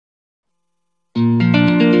Hi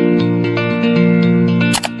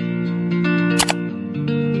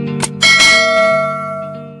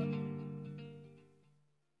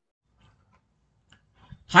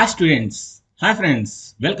students, hi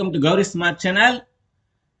friends, welcome to Gauri Smart channel.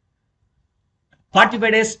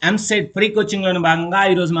 45 days EAMCET free coaching లోని భాగంగా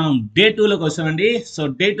ఈ రోజు మనం డే 2 లోకి వస్తామండి. సో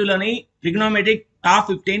డే 2 లోని trigonometric top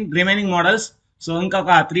 15 remaining models. So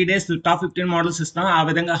ఇంకొక 3 డేస్ టాప్ 15 మోడల్స్ ఇస్తాం. ఆ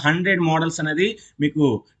విధంగా 100 మోడల్స్ అనేది మీకు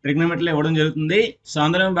ట్రిగ్నోమెట్రీలో ఇవ్వడం జరుగుతుంది. సో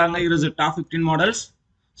అందులో భాగంగా ఈ రోజు టాప్ 15 మోడల్స్.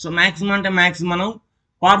 సో మాక్సిమం అంటే మాక్సిమం మనం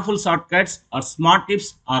powerful short cuts are smart tips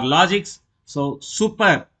are logics, so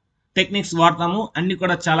super techniques వాడతాము. అన్ని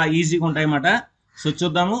కూడా చాలా ఈజీగా ఉంటాయి అన్నమాట. సో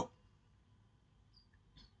చూద్దాము.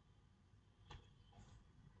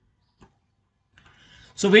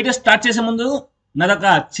 సో వీడియో స్టార్ట్ చేసే ముందు నాదొక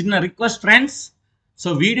చిన్న రిక్వెస్ట్ ఫ్రెండ్స్. సో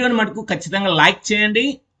వీడియోని మటుకు ఖచ్చితంగా లైక్ చేయండి.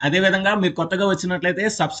 అదేవిధంగా మీరు కొత్తగా వచ్చినట్లయితే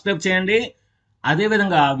సబ్స్క్రైబ్ చేయండి.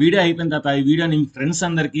 అదేవిధంగా వీడియో అయిపోయిన తర్వాత ఈ వీడియోని మీ ఫ్రెండ్స్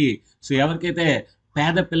అందరికీ, సో ఎవరికైతే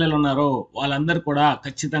పేద పిల్లలు ఉన్నారో వాళ్ళందరూ కూడా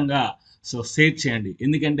ఖచ్చితంగా సో షేర్ చేయండి.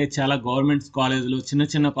 ఎందుకంటే చాలా గవర్నమెంట్ కాలేజీలో చిన్న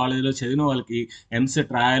చిన్న కాలేజీలో చదివిన వాళ్ళకి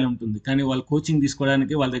ఎంసెట్ రాయాలి ఉంటుంది, కానీ వాళ్ళు కోచింగ్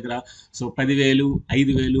తీసుకోవడానికి వాళ్ళ దగ్గర సో 10,000,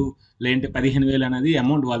 5,000 లేదంటే 15,000 అనేది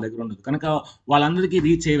అమౌంట్ వాళ్ళ దగ్గర ఉండదు. కనుక వాళ్ళందరికీ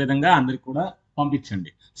రీచ్ అయ్యే విధంగా అందరికి కూడా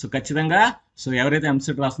పంపించండి. సో ఖచ్చితంగా సో ఎవరైతే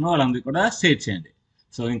ఎంసెట్ రాస్తున్నారో వాళ్ళందరికీ కూడా షేర్ చేయండి.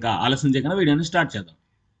 సో ఇంకా ఆలస్యం చేయకుండా వీడియోని స్టార్ట్ చేద్దాం.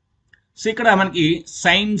 సో ఇక్కడ మనకి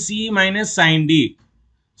sign C minus sign D.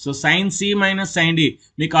 So sign C minus sign D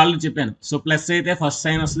మీకు ఆల్రెడీ చెప్పాను. సో ప్లస్ అయితే ఫస్ట్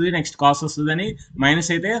సైన్ వస్తుంది, నెక్స్ట్ కాస్ వస్తుంది అని. మైనస్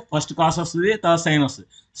అయితే ఫస్ట్ కాస్ వస్తుంది, తర్వాత సైన్ వస్తుంది.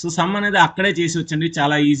 సో సమ్ అనేది అక్కడే చేసి వచ్చండి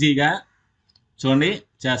చాలా ఈజీగా. చూడండి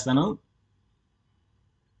చేస్తాను.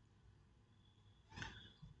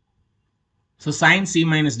 So sign C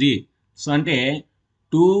minus D so అంటే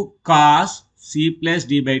 2 cos C plus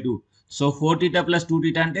D by 2. So 4 θ plus 2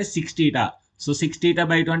 θ అంటే 6 θ. సో 6 θ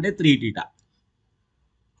బై 2 అంటే 3 θ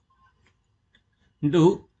into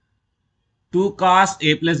 2 cos a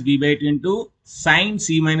plus b by 2 into sin c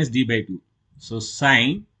minus d by 2. So sin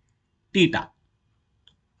theta.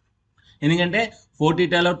 ఎందుకంటే 4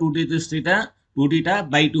 θ లో 2 θ 2 θ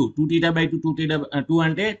బై 2, 2 θ బై 2, 2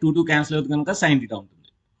 అంటే 2 cancel అవుతుంది కనుక sin θ ఉంటుంది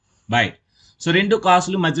by. So రెండు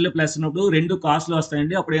కాస్లు మధ్యలో ప్లస్ ఉన్నప్పుడు రెండు కాస్లు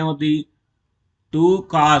వస్తాయండి. అప్పుడు ఏమవుతుంది? 2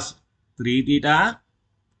 cos 3 θ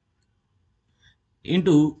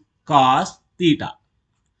into cos θ.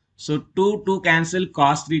 So 2 cancel,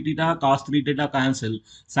 cos 3 θ cos 3 θ cancel,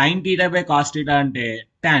 sin θ by cos θ అంటే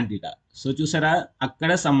tan θ. సో చూసారా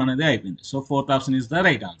అక్కడ సమ్ అనేది అయిపోయింది. So fourth option is the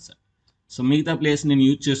right answer. So మిగతా ప్లేస్ నేను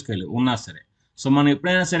యూజ్ చేసుకోవాలి ఉన్నా సరే. సో మనం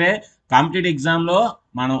ఎప్పుడైనా సరే కాంపిటేటివ్ ఎగ్జామ్లో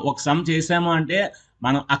మనం ఒక సమ్ చేసాము అంటే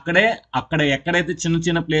మనం అక్కడ ఎక్కడైతే చిన్న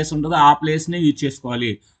చిన్న ప్లేస్ ఉంటుందో ఆ ప్లేస్ని యూజ్ చేసుకోవాలి.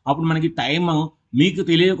 అప్పుడు మనకి టైం మీకు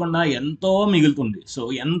తెలియకుండా ఎంతో మిగులుతుంది. సో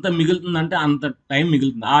ఎంత మిగులుతుందంటే అంత టైం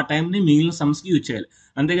మిగులుతుంది. ఆ టైంని మిగిలిన సమ్స్కి యూజ్ చేయాలి.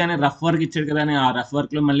 అంతేగాని రఫ్ వర్క్ ఇచ్చాడు కదా అని ఆ రఫ్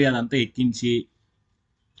వర్క్లో మళ్ళీ అదంతా ఎక్కించి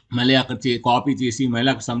మళ్ళీ అక్కడ కాపీ చేసి మళ్ళీ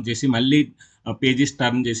అక్కడ సమ్ చేసి మళ్ళీ పేజెస్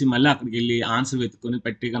టర్న్ చేసి మళ్ళీ అక్కడికి వెళ్ళి ఆన్సర్ వెతుక్కొని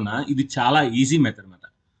పెట్టే కన్నా ఇది చాలా ఈజీ మెథడ్ అన్నమాట.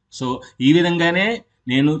 సో ఈ విధంగానే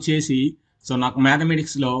నేను చేసి సో నాకు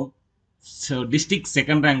మ్యాథమెటిక్స్లో సో డిస్ట్రిక్ట్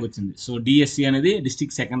సెకండ్ ర్యాంక్ వచ్చింది. సో డిఎస్సి అనేది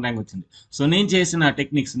డిస్ట్రిక్ట్ సెకండ్ ర్యాంక్ వచ్చింది. సో నేను చేసిన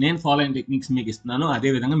టెక్నిక్స్, నేను ఫాలో అయిన టెక్నిక్స్ మీకు ఇస్తున్నాను. అదే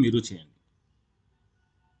విధంగా మీరు చేయండి.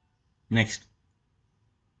 Next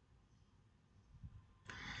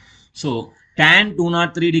so tan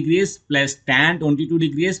 203 degrees plus tan 22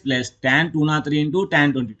 degrees plus tan 203 into tan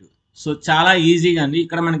 22. So చాలా ఈజీగా అండి.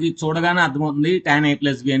 ఇక్కడ మనకి చూడగానే అర్థమవుతుంది tan a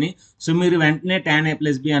ప్లస్ బి అని. సో మీరు వెంటనే tan a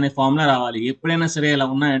ప్లస్ బి అనే ఫార్ములా రావాలి. ఎప్పుడైనా సరే ఇలా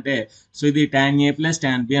ఉన్నాయంటే సో ఇది tan a plus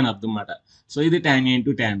tan b అని అర్థం అన్నమాట. సో ఇది tan a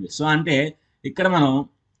into tan b. So అంటే ఇక్కడ మనం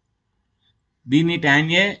దీన్ని tan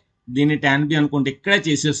a దీన్ని tan b అనుకుంటే ఇక్కడే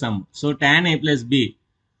చేసేస్తాము. So tan a plus b.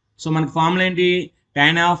 So మనకి ఫార్ములా ఏంటి?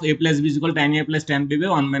 tan of a plus b equal tan a plus tan b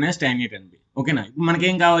by 1 minus tan a tan b. ఓకేనా? ఇప్పుడు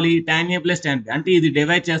మనకేం కావాలి? tan a plus tan b. అంటే ఇది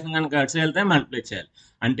డివైడ్ చేస్తాం కనుక అటు సైడ్ వెళ్తే మల్టిప్లై చేయాలి.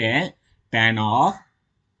 అంటే tan of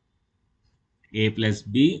a plus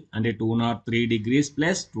b అంటే 203 degrees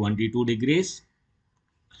ప్లస్ 22 degrees.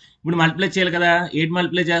 ఇప్పుడు మల్టిప్లై చేయాలి కదా. ఏంటి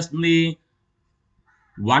మల్టిప్లై చేస్తుంది?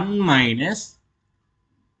 1 minus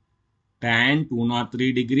tan 203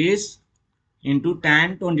 degrees into tan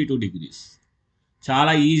 22 degrees.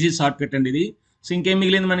 చాలా ఈజీ షార్ట్ కట్ అండి ఇది. సో ఇంకేం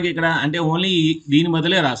మిగిలింది మనకి ఇక్కడ అంటే ఓన్లీ దీని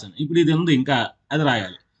బదులే రాశాను. ఇప్పుడు ఇది ఉంది ఇంకా అది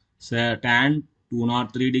రాయాలి. So tan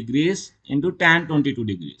 203 degrees into tan 22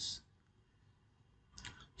 degrees.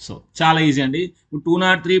 So చాలా ఈజీ అండి. ఇప్పుడు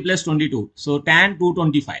 203 plus 22 so tan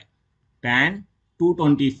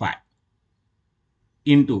 225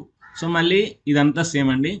 into so మళ్ళీ ఇదంతా సేమ్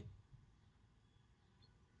అండి.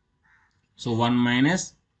 So 1 minus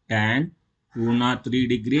tan 203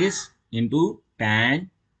 degrees into tan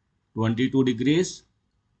 22 degrees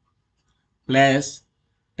plus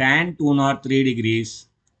tan 203 degrees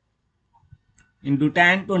into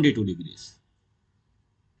tan 22 degrees.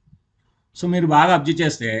 So మీరు బాగా అబ్జర్వ్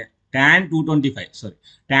చేస్తే tan 225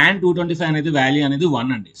 tan 225 అనేది వాల్యూ అనేది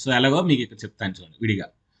 1 అండి. సో ఎలాగో మీకు ఇక్కడ చెప్తాను చూడండి విడిగా.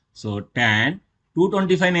 సో tan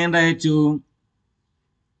 225 నేను రాయొచ్చు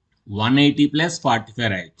 180 ప్లస్ 45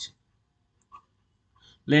 రాయొచ్చు,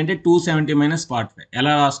 లేదంటే 270 మైనస్ 45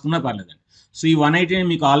 ఎలా రాసుకున్నా పర్లేదండి. సో ఈ 180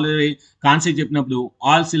 మీకు ఆల్రెడీ కాన్సెప్ట్ చెప్పినప్పుడు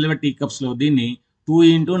ఆల్ సిల్వర్ టీ కప్స్లో దీన్ని 2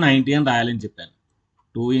 into 90 అని రాయాలని చెప్పాను.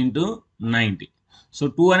 2 into 90. సో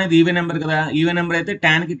 2 అనేది ఈవెన్ నెంబర్ కదా, ఈవెన్ నెంబర్ అయితే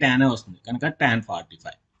ట్యాన్కి ట్యానే వస్తుంది కనుక tan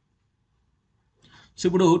 45. సో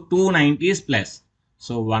ఇప్పుడు 290 ప్లస్,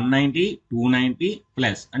 సో 190 290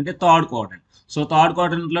 ప్లస్ అంటే third quadrant. So third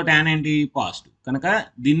క్వాడ్రంట్లో tan ఏంటి పాజిటివ్ కనుక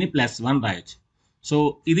దీన్ని +1 రాయొచ్చు. సో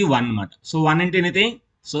ఇది 1 అన్నమాట. So 1 into anything,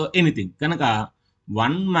 so anything కనుక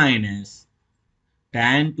 1 minus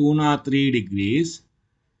tan 203 degrees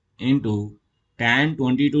into tan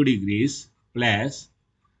 22 degrees plus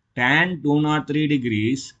tan 203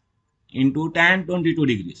 degrees into tan 22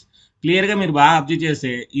 degrees. క్లియర్గా మీరు బాగా అబ్జర్వ్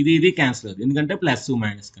చేస్తే ఇది క్యాన్సిల్ అవుతుంది ఎందుకంటే ప్లస్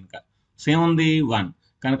మైనస్ కనుక. సేమ్ ఉంది 1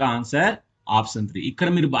 కనుక ఆన్సర్ ఆప్షన్ 3. ఇక్కడ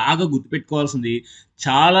మీరు బాగా గుర్తుపెట్టుకోవాల్సింది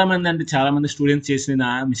చాలామంది స్టూడెంట్స్ చేసిన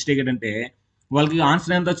మిస్టేక్ ఏంటంటే వాళ్ళకి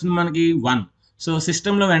ఆన్సర్ ఎంత వచ్చింది మనకి 1. సో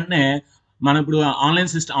సిస్టంలో వెంటనే మనం ఇప్పుడు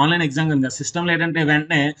ఆన్లైన్ ఎగ్జామ్ కనుక సిస్టంలో ఏంటంటే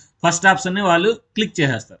వెంటనే ఫస్ట్ ఆప్షన్ని వాళ్ళు క్లిక్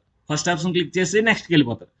చేసేస్తారు. ఫస్ట్ ఆప్షన్ క్లిక్ చేసి నెక్స్ట్కి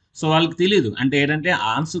వెళ్ళిపోతారు. సో వాళ్ళకి తెలియదు అంటే ఏంటంటే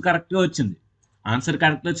ఆన్సర్ కరెక్ట్గా వచ్చింది, ఆన్సర్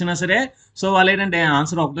కరెక్ట్ వచ్చినా సరే సో వాళ్ళు ఏంటంటే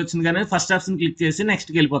ఆన్సర్ ఒకటి వచ్చింది కానీ ఫస్ట్ ఆప్షన్ క్లిక్ చేసి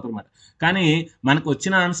నెక్స్ట్కి వెళ్ళిపోతారు అన్నమాట. కానీ మనకు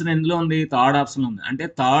వచ్చిన ఆన్సర్ ఎందులో ఉంది, థర్డ్ ఆప్షన్ ఉంది. అంటే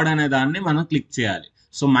థర్డ్ అనే దాన్ని మనం క్లిక్ చేయాలి.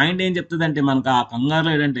 సో మైండ్ ఏం చెప్తుంది అంటే మనకు ఆ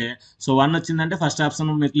కంగారులో ఏంటంటే సో 1 వచ్చిందంటే ఫస్ట్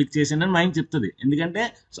ఆప్షన్ మీరు క్లిక్ చేసింది అని మైండ్ చెప్తుంది. ఎందుకంటే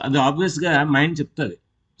అది ఆబ్వియస్గా మైండ్ చెప్తుంది.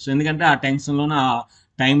 సో ఎందుకంటే ఆ టెన్షన్లోనే ఆ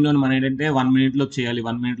టైంలో మనం ఏంటంటే 1 minute చేయాలి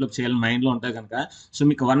 1 minute చేయాలి మైండ్లో ఉంటాయి కనుక. సో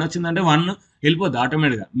మీకు 1 వచ్చిందంటే 1 వెళ్ళిపోద్ది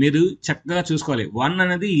ఆటోమేటిక్గా. మీరు చక్కగా చూసుకోవాలి 1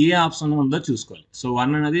 అనేది ఏ ఆప్షన్లో ఉందో చూసుకోవాలి. సో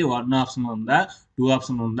 1 అనేది 1 ఆప్షన్ ఉందా, 2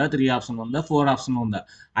 ఆప్షన్ ఉందా, 3 ఆప్షన్ ఉందా, 4 ఆప్షన్ ఉందా,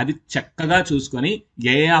 అది చక్కగా చూసుకొని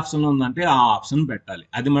ఏ ఆప్షన్లో ఉందంటే ఆ ఆప్షన్ పెట్టాలి.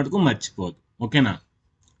 అది మటుకు మర్చిపోదు. ఓకేనా?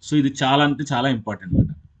 సో ఇది చాలా అంటే చాలా ఇంపార్టెంట్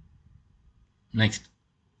అన్నమాట. Next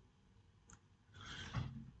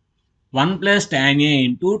 1 + tan A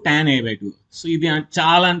into tan A/2. So ఇది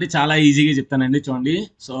చాలా అంటే చాలా ఈజీగా చెప్తానండి చూడండి.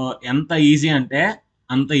 సో ఎంత ఈజీ అంటే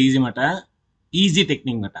అంత ఈజీ మాట, ఈజీ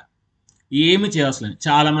టెక్నిక్ మాట. ఏమి చేయాల్సిన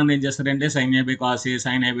చాలామంది ఏం చేస్తారంటే sin A by cos A,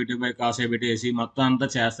 sin A/2 by cos A/2 వేసి మొత్తం అంతా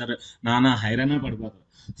చేస్తారు, నానా హైరాణ పడిపోతారు.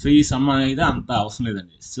 సో ఈ సమ్ అయితే అంత అవసరం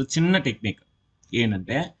లేదండి. సో చిన్న టెక్నిక్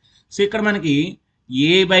ఏంటంటే సో ఇక్కడ మనకి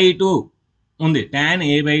A/2 ఉంది, tan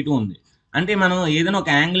A/2 ఉంది అంటే మనం ఏదైనా ఒక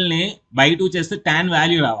యాంగిల్ని by2 చేస్తే tan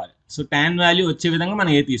వాల్యూ రావాలి. సో tan వాల్యూ వచ్చే విధంగా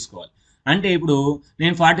మనం ఏ తీసుకోవాలి అంటే ఇప్పుడు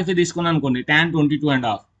నేను 45 తీసుకున్నాను అనుకోండి, tan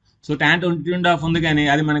 22.5. సో tan 22.5 ఉంది కానీ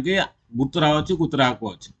అది మనకి గుర్తు రావచ్చు గుర్తు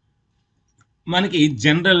రాకపోవచ్చు. మనకి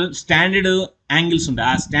జనరల్ స్టాండర్డ్ యాంగిల్స్ ఉంటాయి,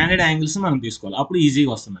 ఆ స్టాండర్డ్ యాంగిల్స్ మనం తీసుకోవాలి, అప్పుడు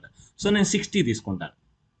ఈజీగా వస్తుంది. సో నేను 60 తీసుకుంటాను,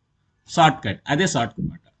 షార్ట్ కట్, అదే షార్ట్ కట్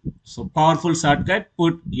అనమాట. So powerful short cut,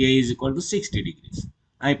 put A = 60 degrees.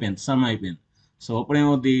 అయిపోయింది, సమ్ అయిపోయింది. సో అప్పుడు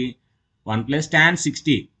ఏమవుద్ది 1 + tan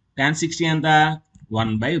 60. tan 60 ఎంత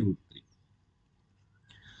 1/√3.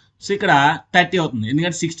 సో ఇక్కడ 30 అవుతుంది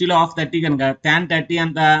ఎందుకంటే 60లో హాఫ్ 30 కనుక tan 30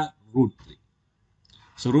 ఎంత √3.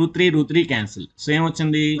 So √3 cancel. సో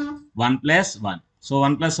ఏమొచ్చింది 1 + 1. సో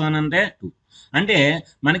 1 + 1 అంటే 2. అంటే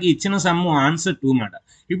మనకి ఇచ్చిన సమ్ ఆన్సర్ 2 మాట.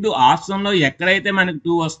 ఇప్పుడు ఆప్షన్లో ఎక్కడైతే మనకి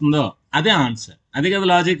 2 వస్తుందో అదే ఆన్సర్, అదే కదా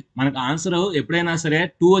లాజిక్. మనకు ఆన్సర్ ఎప్పుడైనా సరే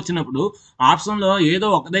 2 వచ్చినప్పుడు ఆప్షన్లో ఏదో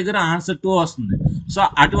ఒక దగ్గర ఆన్సర్ 2 వస్తుంది. సో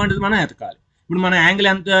అటువంటిది మనం ఎతకాలి. ఇప్పుడు మన యాంగిల్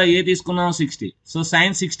ఎంత ఏ తీసుకున్నాం 60. సో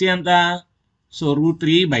sin 60 ఎంత సో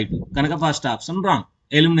 √3/2 కనుక first option wrong,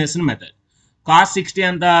 elimination method. cos 60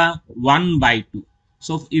 ఎంత 1/2.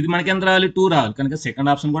 సో ఇది మనకి ఎంత రావాలి 2 రావాలి కనుక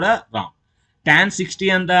సెకండ్ ఆప్షన్ కూడా రాంగ్. tan 60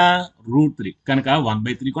 ఎంత √3 కనుక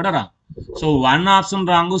 1/3 కూడా wrong. So 1 option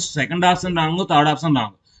wrong, second option wrong, third option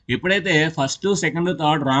wrong. ఎప్పుడైతే ఫస్ట్ సెకండ్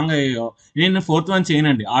థర్డ్ రాంగ్ అయ్యాయో నేను ఫోర్త్ వన్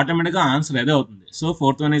చేయనండి, ఆటోమేటిక్గా ఆన్సర్ అదే అవుతుంది. So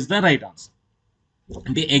fourth one is the right answer.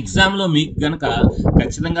 అంటే ఎగ్జామ్లో మీకు కనుక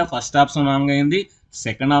ఖచ్చితంగా ఫస్ట్ ఆప్షన్ రాంగ్ అయింది,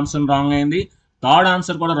 సెకండ్ ఆప్షన్ రాంగ్ అయింది, థర్డ్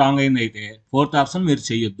ఆన్సర్ కూడా రాంగ్ అయింది అయితే ఫోర్త్ ఆప్షన్ మీరు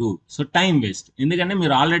చేయొద్దు. సో టైం వేస్ట్, ఎందుకంటే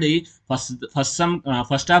మీరు ఆల్రెడీ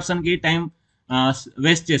ఫస్ట్ ఆప్షన్కి టైం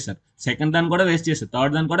వేస్ట్ చేశారు, సెకండ్ దాన్ని కూడా వేస్ట్ చేశారు,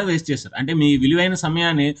 థర్డ్ దాన్ని కూడా వేస్ట్ చేశారు. అంటే మీ విలువైన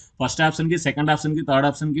సమయాన్ని ఫస్ట్ ఆప్షన్కి, సెకండ్ ఆప్షన్కి, థర్డ్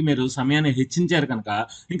ఆప్షన్కి మీరు సమయాన్ని హెచ్చించారు కనుక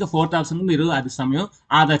ఇంకా ఫోర్త్ ఆప్షన్కి మీరు అది సమయం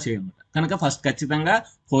ఆదా చేయమాట. కనుక ఫస్ట్ ఖచ్చితంగా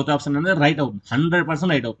ఫోర్త్ ఆప్షన్ అనేది రైట్ అవుతుంది, 100%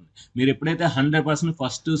 రైట్ అవుతుంది. మీరు ఎప్పుడైతే 100%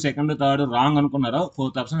 ఫస్ట్ సెకండ్ థర్డ్ రాంగ్ అనుకున్నారో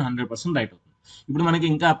ఫోర్త్ ఆప్షన్ 100% రైట్ అవుతుంది. ఇప్పుడు మనకి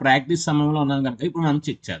ఇంకా ప్రాక్టీస్ సమయంలో ఉన్నాం కనుక ఇప్పుడు మనం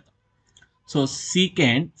చెక్ చేద్దాం. So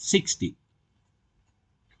secant 60.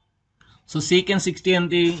 సో secant 60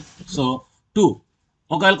 ఏంటి? సో 2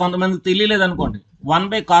 ఒకవేళ కొంతమంది తెలియలేదు అనుకోండి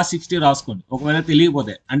 1/cos60 రాసుకోండి. ఒకవేళ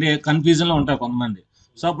తెలియకపోతే అంటే కన్ఫ్యూజన్లో ఉంటారు కొంతమంది.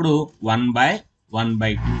 సో అప్పుడు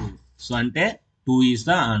 1/1/2. సో అంటే 2 ఈజ్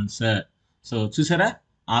ద ఆన్సర్. సో చూసారా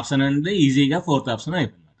ఆప్షన్ అనేది ఈజీగా 4th ఆప్షన్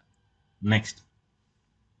అయిపోయింది. Next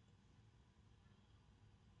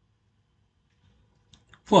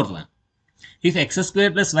 4th one. If x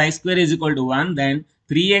square plus y square is equal to 1, then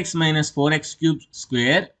 3x minus 4x cube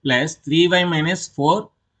square plus 3y minus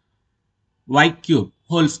 4y cube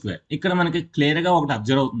whole square. ఇక్కడ మనకి క్లియర్గా ఒకటి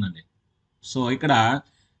observe అవుతుందండి. So ఇక్కడ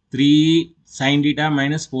 3 sin theta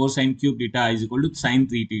minus 4 sin cube theta is equal to sin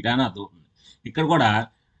 3 theta అని అర్థమవుతుంది. ఇక్కడ కూడా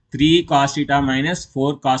 3 cos theta minus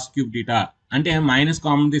 4 cos cube theta అంటే మైనస్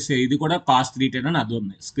కామన్ తీస్తే ఇది కూడా cos 3 theta అని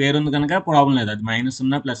అర్థమవుతుంది. స్క్వేర్ ఉంది కనుక ప్రాబ్లం లేదు, అది మైనస్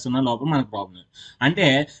ఉన్నా ప్లస్ ఉన్నా లోపల మనకు ప్రాబ్లం లేదు. అంటే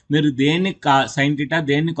మీరు దేన్ని సైన్ థీటా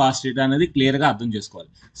దేన్ని కాస్ థీటా అనేది క్లియర్గా అర్థం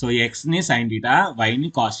చేసుకోవాలి. So ఎక్స్ని sine theta వైని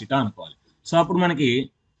cos theta అనుకోవాలి. సో అప్పుడు మనకి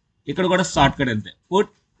ఇక్కడ కూడా షార్ట్ కట్ అంతే,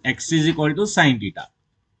 put X is equal to sine theta,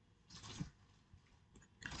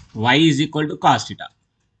 why is equal to cos theta.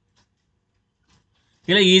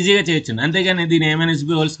 ఇలా ఈజీగా చేయొచ్చు. అంతేగాని దీన్ని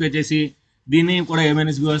A-B హోల్ స్క్వేర్ చేసి దీన్ని కూడా A-B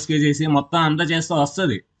హోల్ స్క్వేర్ చేసి మొత్తం అంతా చేస్తే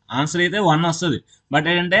వస్తుంది, ఆన్సర్ అయితే 1 వస్తుంది. బట్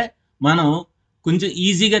ఏంటంటే మనం కొంచెం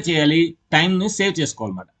ఈజీగా చేయాలి, టైంని సేవ్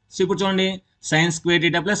చేసుకోవాలన్నమాట. సో ఇప్పుడు చూడండి sine square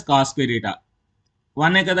theta plus cos square theta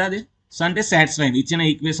 1 కదా అది. సో అంటే సాటిస్ఫైంది, ఇచ్చిన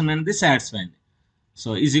ఈక్వేషన్ అనేది సాటిస్ఫైంది. So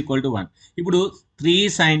is equal to 1. ఇప్పుడు 3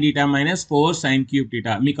 sin theta minus 4 sin cube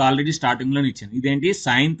theta మీకు ఆల్రెడీ స్టార్టింగ్లో ఇచ్చాను. ఇదేంటి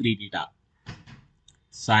sin 3 theta,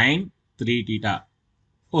 sin 3 theta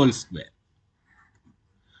whole square.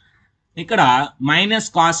 ఇక్కడ minus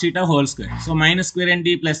cos theta whole square. So minus square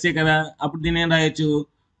ఏంటి ప్లస్ ఏ కదా, అప్పుడు దీన్ని ఏం రాయొచ్చు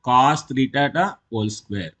కాస్ 3 theta హోల్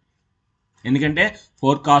స్క్వేర్. ఎందుకంటే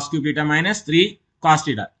 4 cos cube theta minus 3 cos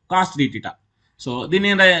theta cos 3 theta. So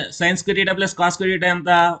దీన్ని sine square theta plus cos square theta ఎంత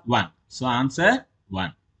 1. So answer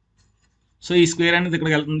 1. సో ఈ స్క్వేర్ అనేది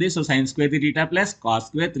ఇక్కడికి వెళ్తుంది. So sine square theta plus cos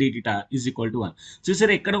square 3 theta is equal to 1.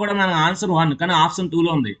 చూసారు ఇక్కడ కూడా మన ఆన్సర్ 1 కానీ ఆప్షన్ 2లో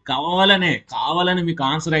ఉంది. కావాలని మీకు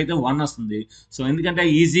ఆన్సర్ అయితే 1 వస్తుంది. సో ఎందుకంటే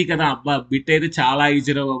ఈజీ కదా, అబ్బా బిట్ అయితే చాలా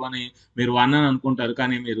ఈజీ అని మీరు 1 అని అనుకుంటారు,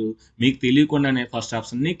 కానీ మీరు మీకు తెలియకుండానే ఫస్ట్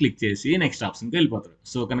ఆప్షన్ని క్లిక్ చేసి నెక్స్ట్ ఆప్షన్కి వెళ్ళిపోతారు.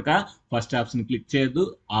 సో కనుక ఫస్ట్ ఆప్షన్ క్లిక్ చేయొద్దు,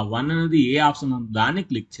 ఆ 1 అనేది ఏ ఆప్షన్ ఉందో దాన్ని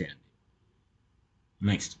క్లిక్ చేయండి.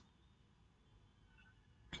 నెక్స్ట్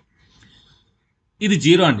ఇది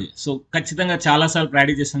 0 అండి. సో ఖచ్చితంగా చాలాసార్లు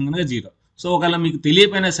ప్రాక్టీస్ చేసాం కనుక 0. సో ఒకవేళ మీకు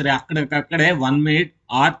తెలియపోయినా సరే అక్కడే 1 minute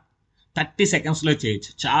ఆర్ 30 secondsలో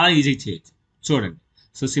చేయొచ్చు, చాలా ఈజీ చేయొచ్చు. చూడండి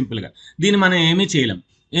సో సింపుల్గా దీన్ని మనం ఏమీ చేయలేం,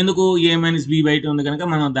 ఎందుకు A-B/2 ఉంది కనుక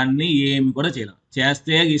మనం దాన్ని ఏమి కూడా చేయలేం.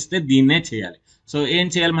 చేస్తే ఇస్తే దీన్నే చేయాలి. సో ఏం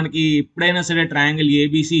చేయాలి, మనకి ఎప్పుడైనా సరే ట్రయాంగిల్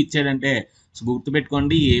ABC ఇచ్చాడంటే సో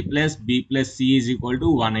గుర్తుపెట్టుకోండి A+B+C ఈజ్ ఈక్వల్ టు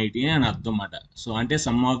 180 అని అర్థం అన్నమాట. సో అంటే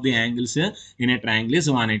some of the angles in a triangle is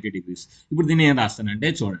 180 degrees. ఇప్పుడు దీన్ని ఏం రాస్తానంటే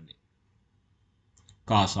చూడండి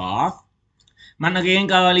కాస్ ఆఫ్ మనకు ఏం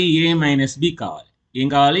కావాలి A-B కావాలి. ఏం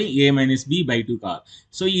కావాలి A-B/2 కావాలి.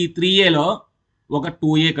 సో ఈ 3Aలో ఒక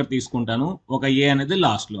 2A ఇక్కడ తీసుకుంటాను, ఒక A అనేది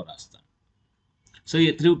లాస్ట్లో రాస్తాను. సో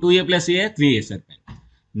 2A + A 3A సరిపోయింది.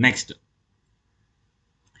 నెక్స్ట్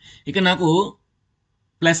ఇక నాకు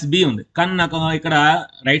ప్లస్ B ఉంది, కానీ నాకు ఇక్కడ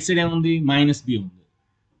రైట్ సైడ్ ఏముంది -B ఉంది.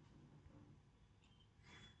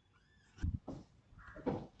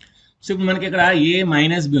 సో ఇప్పుడు మనకి ఇక్కడ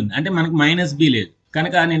A-B ఉంది, అంటే మనకి -B లేదు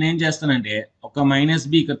కనుక నేను ఏం చేస్తానంటే ఒక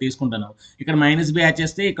 -B ఇక్కడ తీసుకుంటాను. ఇక్కడ -B యాడ్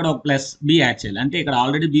చేస్తే ఇక్కడ ఒక +B యాడ్ చేయాలి, అంటే ఇక్కడ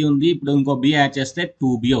ఆల్రెడీ B ఉంది, ఇప్పుడు ఇంకో B యాడ్ చేస్తే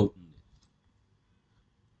 2B అవుతుంది.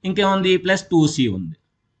 ఇంకేముంది +2C ఉంది.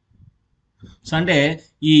 సో అంటే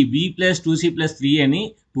ఈ B + 2C + 3 అని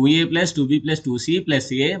 2A + 2B + 2C +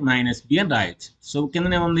 A - B అని రాయొచ్చు. సో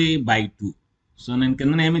కిందనేముంది /2. సో నేను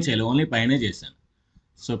కింద ఏమీ చేయలేదు, ఓన్లీ పైనే చేశాను.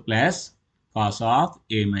 So plus cos of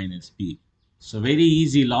A-B. So very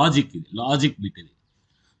easy logic, ఇది లాజిక్ బిట్ ఇది.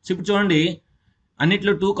 సో ఇప్పుడు చూడండి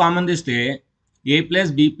అన్నిట్లో 2 కామన్ తీస్తే A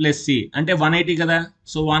 + B + C అంటే 180 కదా.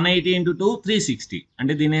 సో 180 × 2 360,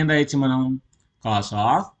 అంటే దీని ఏం రాయొచ్చు మనం కాస్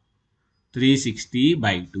ఆఫ్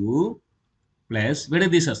 360/2 ప్లస్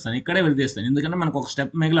విడదీసేస్తాను, ఇక్కడే విడదీస్తాను ఎందుకంటే మనకు ఒక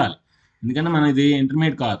స్టెప్ మిగలాలి, ఎందుకంటే మన ఇది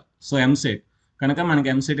ఇంటర్మీడియట్ కాదు. సో ఎంసెట్ కనుక మనకి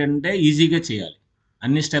ఎంసెట్ అంటే ఈజీగా చేయాలి,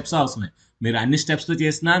 అన్ని స్టెప్స్ అవసరం. మీరు అన్ని స్టెప్స్తో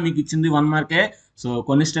చేసినా మీకు ఇచ్చింది 1 మార్కే, సో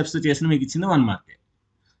కొన్ని స్టెప్స్తో చేసినా మీకు ఇచ్చింది 1 మార్కే.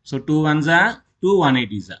 So 2 1s 2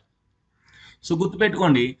 180s. సో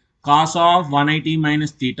గుర్తుపెట్టుకోండి కాస్ ఆఫ్ 180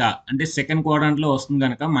 - θ అంటే సెకండ్ క్వాడ్రంట్లో వస్తుంది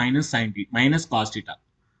కనుక -cos θ.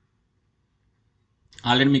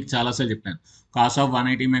 ఆల్రెడీ మీకు చాలాసార్లు చెప్పాను కాస్ ఆఫ్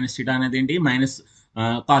 180 - θ అనేది ఏంటి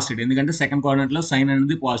 -cos θ, ఎందుకంటే సెకండ్ క్వాడ్రంట్లో సైన్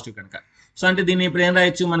అనేది పాజిటివ్ కనుక. సో అంటే దీన్ని ఇప్పుడు ఏం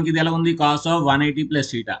రాయొచ్చు, మనకి ఇది ఎలా ఉంది కాస్ ఆఫ్ 180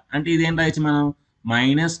 + θ అంటే ఇది ఏం రాయొచ్చు మనం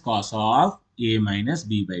 -cos of A -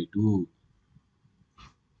 B/2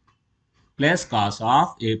 plus cos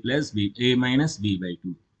of A plus B A minus B by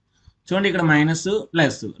 2. చూడండి ఇక్కడ మైనస్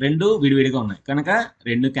ప్లస్ రెండు విడివిడిగా ఉన్నాయి కనుక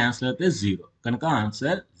రెండు క్యాన్సిల్ అయితే 0 కనుక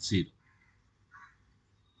answer 0.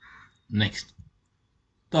 Next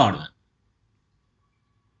third one.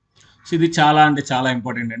 So ఇది చాలా అంటే చాలా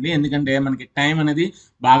ఇంపార్టెంట్ అండి, ఎందుకంటే మనకి టైం అనేది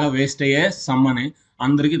బాగా వేస్ట్ అయ్యే సమ్ అని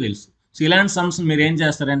అందరికీ తెలుసు. సో ఇలాంటి సమ్స్ మీరు ఏం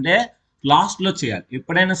చేస్తారంటే లాస్ట్లో చేయాలి.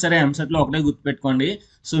 ఎప్పుడైనా సరే ఎంసెట్లో ఒకటే గుర్తుపెట్టుకోండి.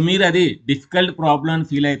 సో మీరు అది డిఫికల్ట్ ప్రాబ్లం అని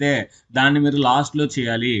ఫీల్ అయితే దాన్ని మీరు లాస్ట్లో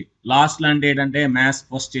చేయాలి. లాస్ట్లో అంటే ఏంటంటే మ్యాథ్స్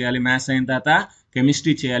ఫస్ట్ చేయాలి, మ్యాథ్స్ అయిన తర్వాత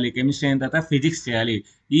కెమిస్ట్రీ చేయాలి, కెమిస్ట్రీ అయిన తర్వాత ఫిజిక్స్ చేయాలి.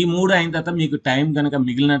 ఈ 3 అయిన తర్వాత మీకు టైం కనుక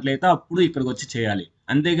మిగిలినట్లయితే అప్పుడు ఇక్కడికి వచ్చి చేయాలి.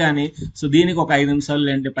 అంతేగాని సో దీనికి ఒక 5 నిమిషాలు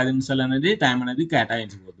లేదంటే 10 నిమిషాలు అనేది టైం అనేది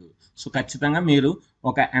కేటాయించకూడదు. సో ఖచ్చితంగా మీరు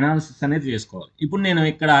ఒక అనాలిసిస్ అనేది చేసుకోవాలి. ఇప్పుడు నేను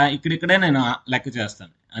ఇక్కడిక్కడే నేను లెక్క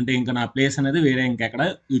చేస్తాను, అంటే ఇంకా నా ప్లేస్ అనేది వేరే ఇంకెక్కడ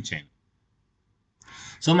యూజ్ చేయను.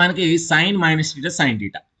 సో మనకి sign minus theta sine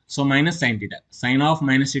theta, so minus sine theta, sign of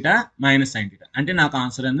minus theta minus sine theta, అంటే నాకు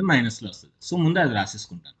ఆన్సర్ అనేది మైనస్లో వస్తుంది. సో ముందు అది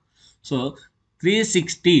రాసేసుకుంటాను. సో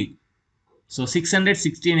 360, సో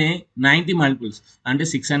 660ని 90 మల్టిపుల్స్ అంటే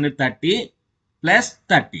 630 ప్లస్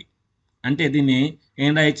 30, అంటే దీన్ని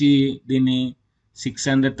ఏం రాయొచ్చు, దీన్ని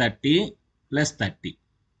 630 ప్లస్ 30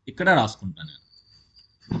 ఇక్కడ రాసుకుంటాను.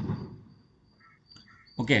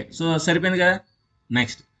 ఓకే, సో సరిపోయింది కదా.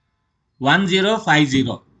 నెక్స్ట్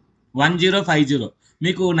 1050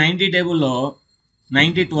 మీకు 90 టేబుల్లో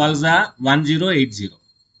 90 12 1080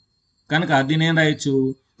 కనుక దీని ఏం రాయొచ్చు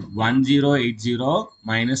 1080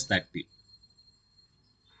 మైనస్ 30.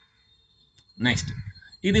 నెక్స్ట్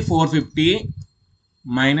ఇది 450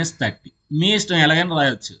 మైనస్ 30, మీ ఇష్టం ఎలాగైనా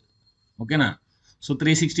రాయొచ్చు. ఓకేనా. సో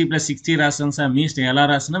 360 ప్లస్ 60 రాస్తాను సార్, మీ ఇష్టం ఎలా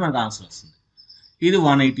రాసినా మనకు ఆన్సర్ వస్తుంది. ఇది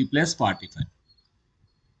 180 ప్లస్ 45.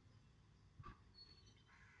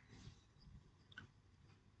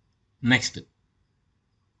 నెక్స్ట్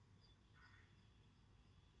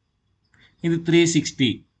ఇది 360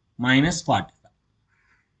 మైనస్ 45,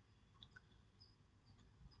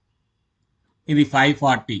 ఇది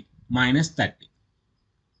 540 మైనస్ 30.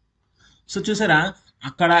 సో చూసారా,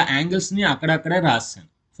 అక్కడ యాంగిల్స్ని అక్కడక్కడే రాశాను.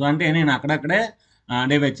 సో అంటే నేను అక్కడక్కడే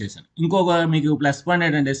డివైడ్ చేశాను. ఇంకొక మీకు ప్లస్ పాయింట్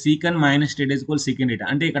ఏంటంటే సీకన్ minus TET is equal సీకన్ theta,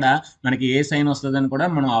 అంటే ఇక్కడ మనకి ఏ సైన్ వస్తుందని కూడా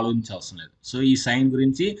మనం ఆలోచించవసరం లేదు. సో ఈ సైన్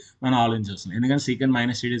గురించి మనం ఆలోచించవసరం, ఎందుకంటే సీకన్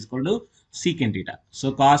minus TET is equal to సీకన్ theta. So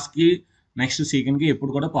కాస్కి next సీకన్కి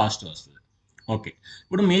ఎప్పుడు కూడా పాజిటివ్ వస్తుంది. ఓకే,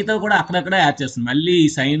 ఇప్పుడు మిగతా కూడా అక్కడక్కడే యాడ్ చేస్తాను. మళ్ళీ ఈ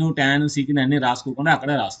సైను ట్యాన్ సీకన్ అన్నీ రాసుకోకుండా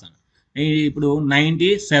అక్కడే రాస్తాను. ఇప్పుడు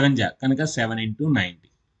 97 జా కనుక 7 × 90,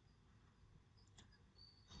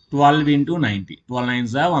 12 × 90, 12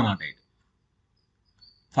 9s 108,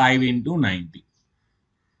 5 × 90,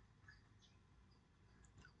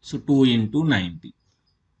 so 2 × 90,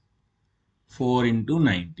 4 ×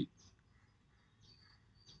 90,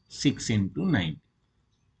 6 × 90.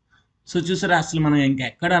 సో చూసారా, అసలు మనం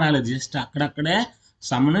ఇంకెక్కడ రాలేదు, జస్ట్ అక్కడక్కడే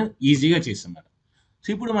సమ్ను ఈజీగా చేసాం కదా. సో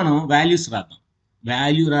ఇప్పుడు మనం వాల్యూస్ రాద్దాం.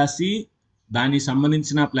 వాల్యూ రాసి దానికి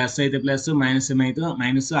సంబంధించిన ప్లస్ అయితే ప్లస్, మైనస్ ఏమైతే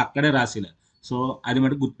మైనస్ అక్కడే రాసిలేదు. సో అది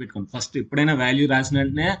మటుకు గుర్తుపెట్టుకోండి. ఫస్ట్ ఎప్పుడైనా వాల్యూ రాసిన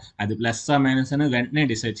వెంటనే అది ప్లస్ మైనస్ అనేది వెంటనే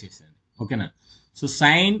డిసైడ్ చేసేది. ఓకేనా. సో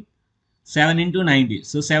సైన్ 7 × 90,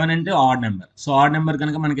 సో 7 అంటే odd number. So odd number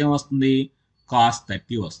కనుక మనకేం వస్తుంది, కాస్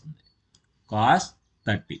 30 వస్తుంది. కాస్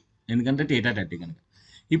 30 ఎందుకంటే టీటా 30 కనుక.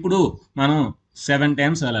 ఇప్పుడు మనం 7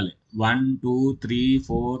 టైమ్స్ వెళ్ళాలి. 1 2 3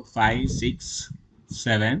 4 5 6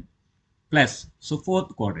 7 ప్లస్. సో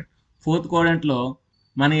ఫోర్త్ క్వాడ్రంట్లో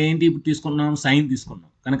మనం ఏంటి ఇప్పుడు తీసుకున్నాం, సైన్ తీసుకున్నాం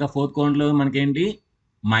కనుక ఫోర్త్ క్వాడ్రంట్లో మనకేంటి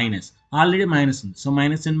మైనస్, ఆల్రెడీ మైనస్ ఉంది. So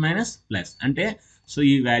minus and minus plus అంటే సో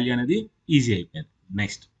ఈ వాల్యూ అనేది ఈజీ అయిపోయింది.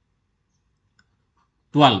 నెక్స్ట్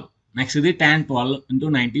 12, నెక్స్ట్ ఇది tan 12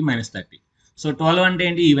 × 90 మైనస్ 30. సో 12 అంటే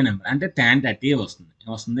ఏంటి, ఈవెన్ నెంబర్ అంటే tan 30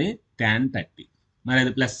 వస్తుంది tan 30. మరి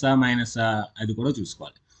అది ప్లస్ మైనస్ అది కూడా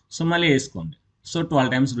చూసుకోవాలి. సో మళ్ళీ వేసుకోండి. సో 12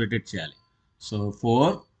 టైమ్స్ రొటేట్ చేయాలి. సో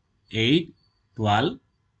 4 8 12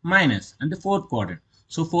 మైనస్ అంటే fourth quadrant.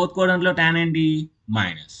 So fourth క్వాడ్రంట్లో tan ఏంటి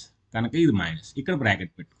మైనస్ కనుక ఇది మైనస్, ఇక్కడ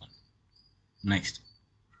బ్రాకెట్ పెట్టుకోండి. నెక్స్ట్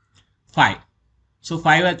 5, సో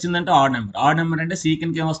 5 వచ్చిందంటే ఆడ్ నెంబర్. ఆడ్ నెంబర్ అంటే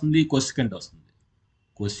సీకెంట్కి ఏమొస్తుంది, కొసికెంట్ వస్తుంది.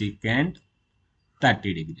 Cosecant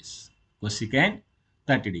 30 degrees, cosecant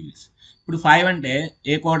 30 degrees. ఇప్పుడు 5 అంటే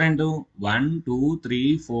ఏ క్వాడ్రంట్, 1 2 3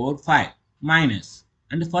 4 5 మైనస్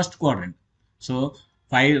అంటే first quadrant. So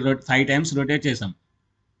 5 times rotate చేసాం.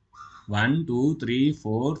 1 2 3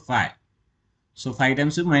 4 5, సో 5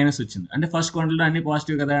 టైమ్స్ మైనస్ వచ్చింది అంటే ఫస్ట్ క్వాడ్రంట్లో అన్ని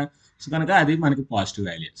పాజిటివ్ కదా. సో కనుక అది మనకి పాజిటివ్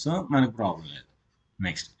వాల్యూ, సో మనకు ప్రాబ్లం లేదు.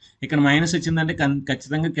 నెక్స్ట్ ఇక్కడ మైనస్ వచ్చిందంటే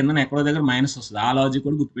ఖచ్చితంగా కింద ఎక్కడో దగ్గర మైనస్ వస్తుంది. ఆ లాజిక్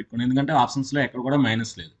కూడా గుర్తుపెట్టుకోండి, ఎందుకంటే ఆప్షన్స్లో ఎక్కడ కూడా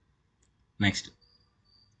మైనస్ లేదు. నెక్స్ట్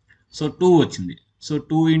సో 2 వచ్చింది. సో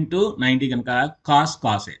 2 × 90 కనుక కాస్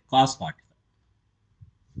 45.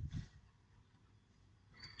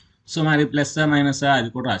 సో మరి ప్లస్ మైనస్ అది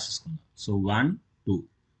కూడా రాసేసుకుందాం. So 1 2.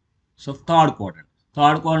 So third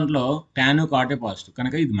క్వాడ్రంట్లో tan కాటే positive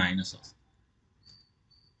కనుక ఇది మైనస్ వస్తుంది.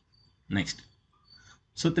 నెక్స్ట్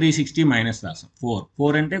సో 360 మైనస్ రాసాం.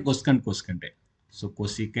 4 అంటే కొసికంటే so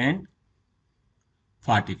cosecant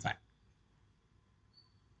 45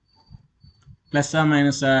 plus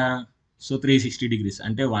minus. So 360 degrees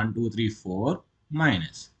అంటే 1 2 3 4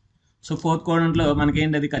 మైనస్. సో ఫోర్త్ క్వాడ్రంట్లో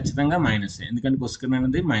మనకేంటి అది ఖచ్చితంగా మైనస్, ఎందుకంటే కొసికెంట్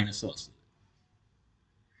అనేది మైనస్ వస్తుంది.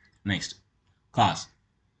 Next cos.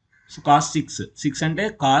 సో కాస్ 6 అంటే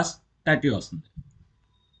కాస్ 30 వస్తుంది,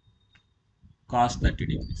 కాస్ 30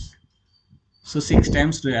 degrees. సో 6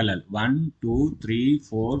 times 2 వెళ్ళాలి. 1 2 3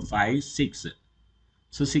 4 5 6.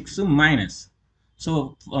 So 6 minus. సో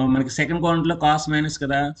మనకి సెకండ్ క్వాడ్రంట్లో కాస్ మైనస్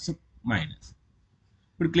కదా, సో మైనస్.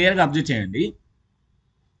 ఇప్పుడు క్లియర్గా అబ్జర్వ్ చేయండి.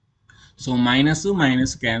 So minus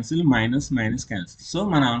minus cancel, minus minus cancel. So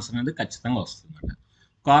మన ఆన్సర్ అనేది ఖచ్చితంగా వస్తుంది అన్నమాట.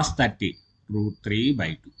 Cos 30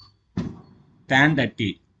 √3/2, tan 30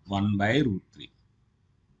 1/√3,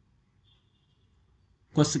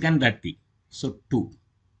 cosecant 30 so 2,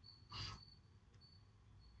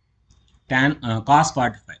 tan cos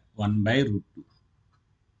 45 1/√2,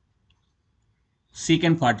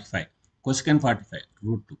 secant 45 cosecant 45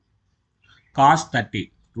 √2, cos 30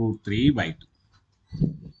 √3/2.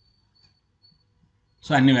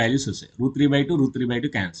 So అన్ని వాల్యూస్ వస్తాయి. √3/2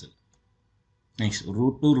 క్యాన్సిల్. Next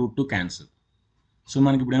 √2 cancel. సో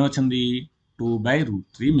మనకి ఇప్పుడు ఏమొచ్చింది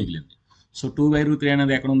 2/√3 మిగిలింది. సో 2/√3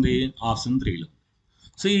 అనేది ఎక్కడ ఉంది, ఆప్షన్ 3లో.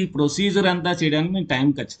 సో ఈ ప్రొసీజర్ అంతా చేయడానికి మేము టైం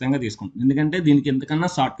ఖచ్చితంగా తీసుకుంటాం, ఎందుకంటే దీనికి ఎంతకన్నా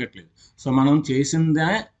షార్ట్ కట్ లేదు. సో మనం చేసిందే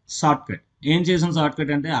షార్ట్ కట్. ఏం చేసిన షార్ట్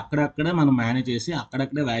కట్ అంటే అక్కడక్కడ మనం మేనేజ్ చేసి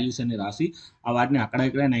అక్కడక్కడే వాల్యూస్ అన్ని రాసి వాటిని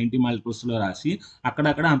అక్కడక్కడే 90 మల్టిపుల్స్లో రాసి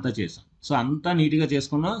అక్కడక్కడ అంతా చేసాం. సో అంతా నీట్గా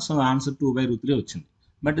చేసుకున్నాం. సో ఆన్సర్ 2/√3 వచ్చింది.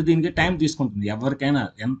 బట్ దీనికి టైం తీసుకుంటుంది. ఎవరికైనా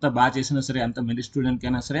ఎంత బాగా చేసినా సరే, ఎంత మిడిల్ స్టూడెంట్కి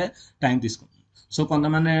అయినా సరే టైం తీసుకుంటుంది. సో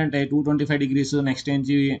కొంతమంది ఏంటంటే 225 degrees, నెక్స్ట్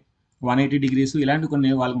ఏంచి 180 degrees ఇలాంటి కొన్ని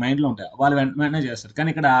వాళ్ళకి మైండ్లో ఉంటాయి, వాళ్ళు వెంటనే చేస్తారు. కానీ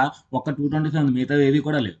ఇక్కడ ఒక 225 మిగతా ఏవి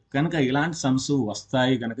కూడా లేవు. కనుక ఇలాంటి సమ్స్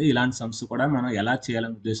వస్తాయి. కనుక ఇలాంటి సమ్స్ కూడా మనం ఎలా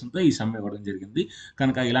చేయాలనే ఉద్దేశంతో ఈ సమ్ ఇవ్వడం జరిగింది.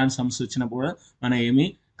 కనుక ఇలాంటి సమ్స్ వచ్చినప్పుడు కూడా మనం ఏమీ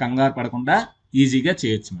కంగారు పడకుండా ఈజీగా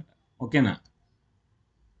చేయొచ్చు అన్నమాట. ఓకేనా.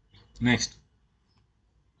 నెక్స్ట్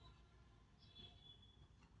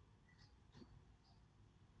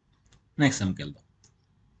సమ్కి వెళ్దాం.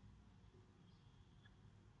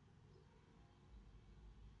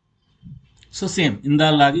 సో సేమ్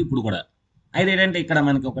ఇందాలాగా ఇప్పుడు కూడా అయితే ఏంటంటే ఇక్కడ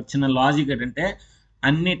మనకి ఒక చిన్న లాజిక్ ఏంటంటే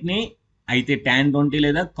అన్నిటినీ అయితే tan 20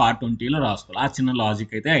 లేదా cot 20లో రాసుకోవాలి. ఆ చిన్న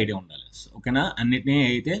లాజిక్ అయితే ఐడియా ఉండాలి. ఓకేనా. అన్నిటినీ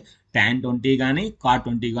అయితే tan 20 కానీ cot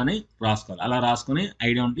 20 కానీ రాసుకోవాలి. అలా రాసుకొని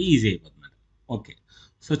ఐడియా ఉంటే ఈజీ అయిపోతుంది. ఓకే.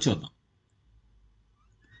 సో చూద్దాం.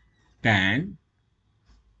 tan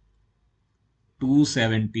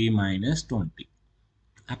 270 - 20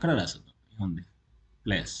 అక్కడ రాసేద్దాం. ఏముంది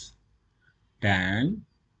plus tan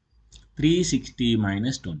 360 -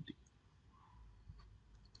 20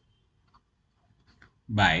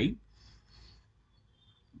 by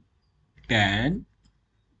tan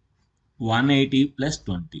 180 +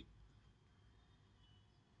 20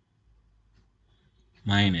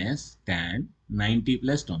 minus tan 90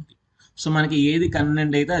 + 20. So మనకి ఏది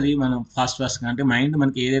కన్వీనియంట్ అయితే అది మనం ఫాస్ట్గా అంటే మైండ్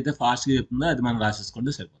మనకి ఏదైతే ఫాస్ట్గా చెప్తుందో అది మనం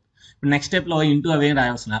రాసేసుకుంటే సరిపోతుంది. ఇప్పుడు నెక్స్ట్ స్టెప్లో ఇంటూ అవేం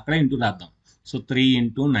రాయాల్సిన అక్కడ ఇంటూ రాద్దాం. So 3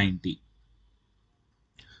 × 90,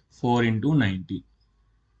 4 × 90,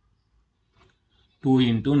 2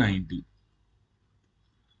 × 90,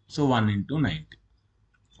 so 1 × 90.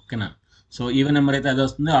 ఓకేనా. సో ఈవెన్ నెంబర్ అయితే అది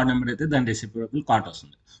వస్తుంది, ఆడ్ నెంబర్ అయితే దాని రెసిప్రోకల్ కాట్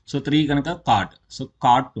వస్తుంది. సో 3 కనుక కాట్, సో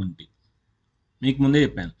cot 20. మీకు ముందే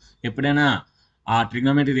చెప్పాను, ఎప్పుడైనా ఆ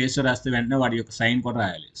ట్రిగ్నోమెట్రీ రేషియో రాస్తే వెంటనే వాడి యొక్క సైన్ కూడా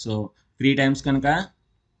రాయాలి. సో 3 times కనుక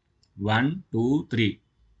 1 2 3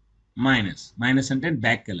 మైనస్ అంటే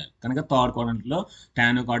బ్యాక్కి వెళ్ళాలి. కనుక థర్డ్ క్వాడ్రంట్లో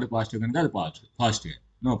tan cot పాజిటివ్ కనుక అది positive,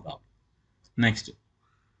 no problem. Next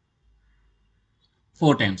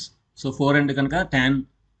 4 times. So 4 అంటే కనుక tan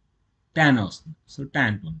వస్తుంది. So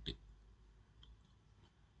tan 20.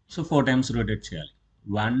 So 4 times rotate చేయాలి.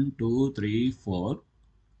 1 2 3 4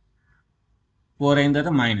 అయిన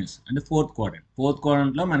తర్వాత మైనస్ అంటే ఫోర్త్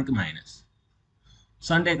క్వాడ్రంట్లో మనకి మైనస్. సో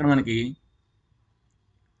అంటే ఇక్కడ మనకి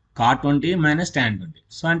cot 20 - tan 20.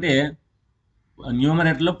 సో అంటే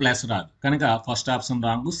న్యూమరేటర్లో ప్లస్ రాదు కనుక first option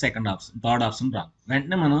wrong, third option wrong.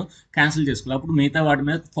 వెంటనే మనం క్యాన్సిల్ చేసుకోవాలి. అప్పుడు మిగతా వాటి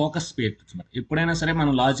మీద ఫోకస్ పెట్టచ్చు. ఎప్పుడైనా సరే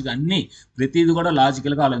మనం లాజిక్ ప్రతిదీ కూడా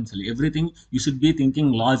లాజికల్గా ఆలోచించాలి. Everything you should be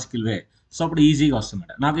thinking logical way. So అప్పుడు ఈజీగా వస్తుంది.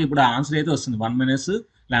 నాకు ఇప్పుడు ఆన్సర్ అయితే వస్తుంది 1 -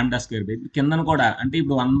 λ². కిందన కూడా అంటే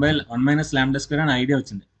ఇప్పుడు 1 - λ² అని ఐడియా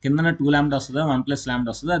వచ్చింది. కిందన 2 λ వస్తుందా 1 + λ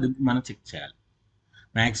వస్తుందా అది మనం చెక్ చేయాలి.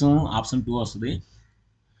 మ్యాక్సిమం ఆప్షన్ 2 వస్తుంది.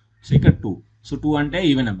 సో ఇక్కడ 2. సో 2 అంటే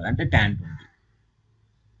ఈవెన్ నెంబర్ అంటే tan 20.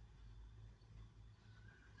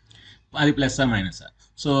 అది plus minus.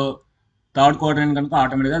 So third quadrant కనుక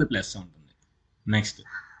ఆటోమేటిక్గా అది ప్లస్ ఉంటుంది. నెక్స్ట్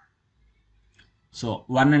సో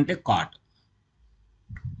 1 అంటే కాట్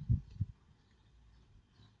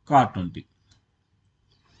 20.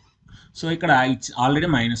 సో ఇక్కడ ఆల్రెడీ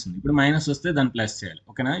మైనస్ ఉంది, ఇప్పుడు మైనస్ వస్తే దాన్ని ప్లస్ చేయాలి.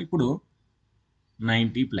 ఓకేనా, ఇప్పుడు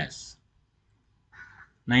 90 ప్లస్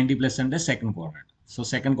 90 ప్లస్ అంటే second quadrant. So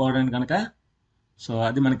second quadrant కనుక సో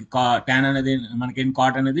అది మనకి ట్యాన్ అనేది మనకి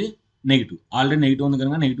కాట్ అనేది నెగిటివ్, ఆల్రెడీ నెగిటివ్ ఉంది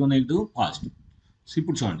కనుక నెగిటివ్ పాజిటివ్. సో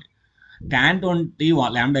ఇప్పుడు చూడండి tan 20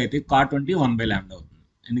 ల్యాండా అయితే cot 20 1/λ అవుతుంది,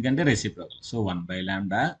 ఎందుకంటే reciprocal. So 1/λ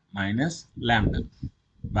minus lambda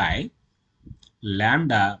by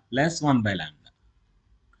lambda plus 1/λ.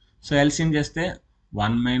 So LCM చేస్తే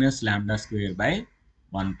 1 minus lambda square by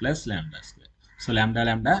 1 plus lambda square. So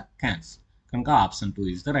ల్యాండా క్యాన్సిల్ కనుక option 2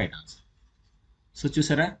 is the right answer. So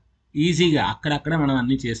చూసారా, ఈజీగా అక్కడక్కడ మనం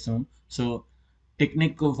అన్నీ చేస్తాం. సో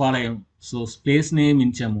టెక్నిక్ ఫాలో అయ్యాం, సో స్పేస్ని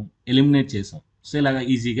మించాము, ఎలిమినేట్ చేసాం. సో ఇలాగ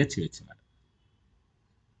ఈజీగా చేయొచ్చు అన్నమాట.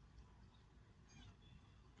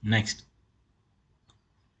 Next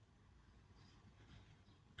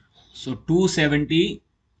so 270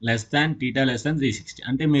 less than theta less than 360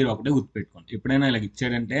 అంటే మీరు ఒకటే గుర్తుపెట్టుకోండి, ఎప్పుడైనా ఇలా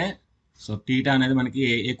ఇచ్చాడంటే సో టీటా అనేది మనకి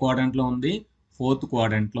ఏ క్వాడ్రంట్లో ఉంది, ఫోర్త్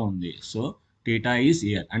క్వాడ్రంట్లో ఉంది. సో టీటా ఈజ్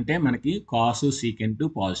ఇయర్ అంటే మనకి కాస్ సీకెంట్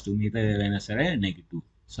పాజిటివ్, మిగతా ఏదైనా సరే నెగిటివ్.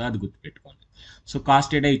 సో అది గుర్తుపెట్టుకోండి. సో కాస్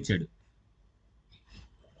టీటా ఇచ్చాడు,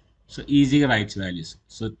 సో ఈజీగా rights values.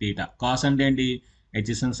 So theta cos అంటే ఏంటి,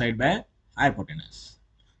 adjacent side by hypotenuse.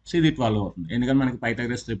 So ఇది 12 అవుతుంది, ఎందుకంటే మనకి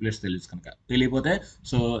పైథాగరస్ ట్రిప్లెట్స్ తెలుసు కనుక. తెలియకపోతే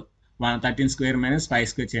సో 13 స్క్వేర్ మైనస్ 5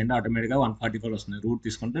 స్క్వేర్ చేయండి, ఆటోమేటిక్గా 144 వస్తుంది, రూట్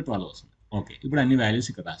తీసుకుంటే 12 వస్తుంది. ఓకే, ఇప్పుడు అన్ని వాల్యూస్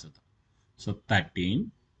ఇక్కడ రాసేద్దాం. సో 13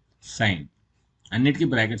 సైన్, అన్నిటికీ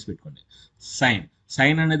బ్రాకెట్స్ పెట్టుకోండి.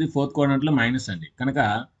 సైన్ అనేది ఫోర్త్ క్వాడ్రంట్లో మైనస్ అండి కనుక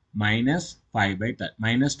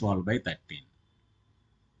 -12/13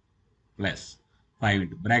 ప్లస్ 5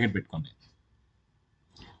 ఇంటూ బ్రాకెట్ పెట్టుకోండి.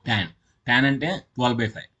 ట్యాన్ అంటే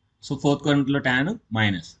 12/5. సో ఫోర్త్ క్వాడ్రంట్లో ట్యాన్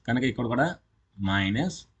మైనస్ కనుక ఇక్కడ కూడా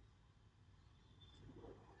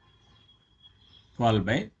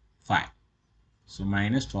 -12/5. So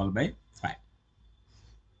 -12/5.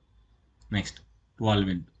 Next 12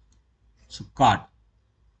 into so cot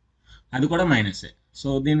అది కూడా మైనసే, సో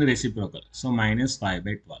దీని రెసిప్రోకల్. సో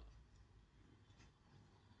 -5/12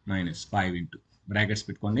 -5 ఇంటూ బ్రాకెట్స్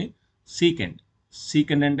పెట్టుకోండి.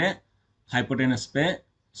 సీకెండ్ అంటే హైపోటెనస్ పే,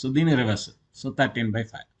 సో దీని రివర్స్. సో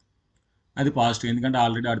 13/5 అది పాజిటివ్, ఎందుకంటే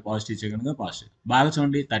ఆల్రెడీ ఆడు పాజిటివ్ ఇచ్చే కనుక పాజిటివ్. బాగా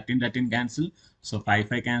చూడండి, 13 cancel, so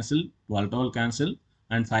 5 cancel, 12 cancel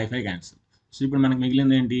and 5 cancel. So ఇప్పుడు మనకి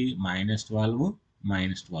మిగిలింది ఏంటి, -12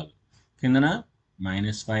 కిందన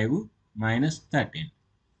 -5 -13.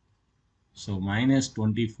 So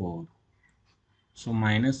 -24, so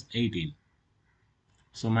 -18.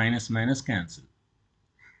 So minus cancel.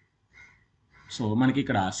 So మనకి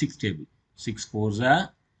ఇక్కడ 6 table, 6 4s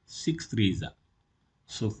 6 3s.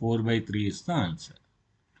 So 4/3 is the answer.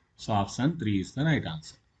 So option 3 is the right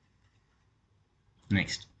answer.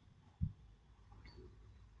 Next.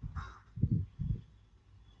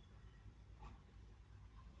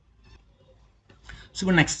 So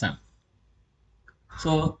next sum.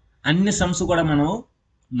 So అన్ని sums కూడా మనం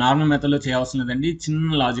నార్మల్ మెథడ్లో చేయాల్సిన లేదండి, చిన్న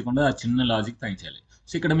లాజిక్ ఉండదు, ఆ చిన్న లాజిక్ చేయాలి.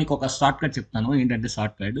 సో ఇక్కడ మీకు ఒక షార్ట్ కట్ చెప్తాను, ఏంటంటే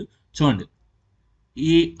షార్ట్ కట్ చూడండి.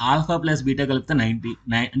 ఈ ఆల్ఫా ప్లస్ బీటా కలిపితే 90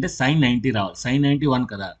 అంటే sin 90 రావాలి, sin 90 1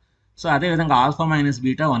 కదా. సో అదేవిధంగా ఆల్ఫా మైనస్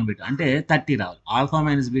బీటా 1 బీటా అంటే 30 రావాలి. Alpha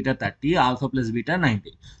minus beta 30, alpha plus beta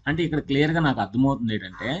 90. అంటే ఇక్కడ క్లియర్గా నాకు అర్థమవుతుంది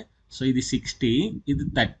ఏంటంటే, సో ఇది 60 ఇది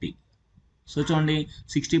 30. సో చూడండి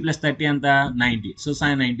 60 + 30 ఎంత 90. So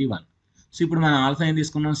sin 91. సో ఇప్పుడు మనం ఆల్ఫా ఏం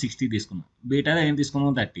తీసుకున్నాం, 60 తీసుకున్నాం, బీటా ఏం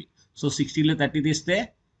తీసుకున్నాం 30. సో 60లో 30 తీస్తే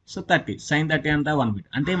సో 30, sin 30 అంతా 1 బీటా,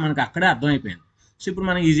 అంటే మనకు అక్కడే అర్థమైపోయింది. సో ఇప్పుడు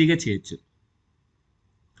మనం ఈజీగా చేయొచ్చు.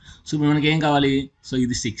 సో ఇప్పుడు మనకి ఏం కావాలి, సో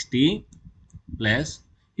ఇది 60 ప్లస్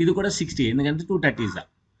ఇది కూడా 60, ఎందుకంటే 230s.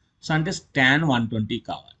 సో అంటే tan 120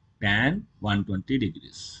 కావాలి, tan 120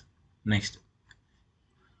 degrees. నెక్స్ట్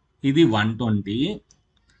ఇది 120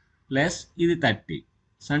 ప్లస్ ఇది 30,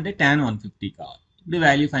 సో అంటే tan 150 కావాలి. ఇప్పుడు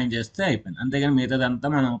వాల్యూ ఫైండ్ చేస్తే అయిపోయింది, అంతేగాని మిగతాదంతా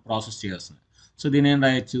మనం ప్రాసెస్ చేయాల్సింది. సో దీని ఏం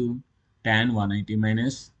రాయొచ్చు, tan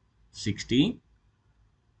 180 - 60,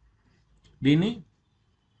 దీన్ని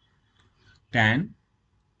tan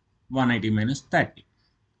 180 - 30.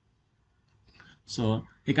 సో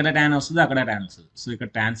ఇక్కడ tan వస్తుంది, అక్కడ tan వస్తుంది. సో ఇక్కడ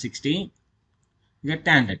tan 60, ఇక్కడ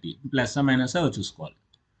tan 30, ప్లస్ మైనస్ అవి చూసుకోవాలి.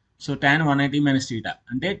 సో tan 180 - θ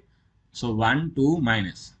అంటే సో 1 2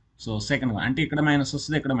 మైనస్, సో సెకండ్ అంటే ఇక్కడ మైనస్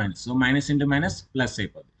వస్తుంది, ఇక్కడ minus. So minus into minus plus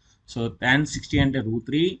అయిపోద్ది. సో tan 60 అంటే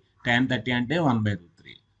 √3, tan 30 అంటే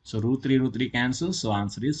 1/√3. So √3 cancel, so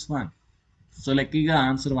answer is 1. So లక్కీగా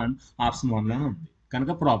ఆన్సర్ 1 ఆప్షన్ 1లోనే ఉంది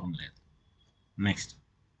కనుక ప్రాబ్లం లేదు. నెక్స్ట్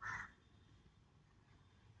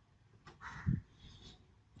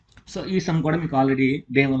సో ఈ సమ్ కూడా మీకు ఆల్రెడీ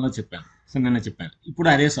డే 1లో చెప్పాను. సో నిన్న చెప్పాను. ఇప్పుడు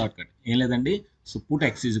అదే షార్ట్ కట్ ఏం లేదండి. So put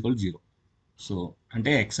x is equal 0. So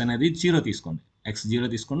అంటే x అనేది 0 తీసుకోండి. x 0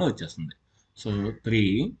 తీసుకోండి వచ్చేస్తుంది. So 3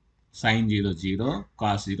 sin 0 0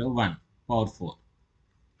 cos 0 1 power 4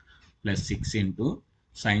 plus 6 into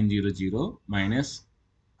sin 0 0 minus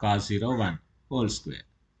cos 0 1 whole square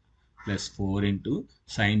plus 4 into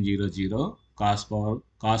sin 0 0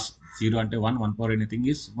 cos 0 అంటే 1 1 పవర్ ఎనీథింగ్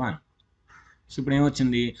ఈజ్ 1. సో ఇప్పుడు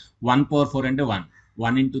ఏమొచ్చింది 1 పవర్ 4 అంటే 1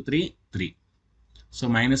 1 ఇంటూ 3 3. సో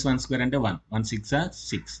మైనస్ 1 స్క్వేర్ అంటే 1 1 6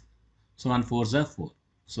 6. సో 1 4 4.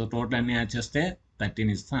 సో టోటల్ అన్ని యాడ్ చేస్తే 13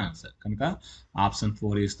 ఇస్ ద ఆన్సర్. కనుక option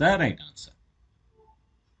 4 is the right answer.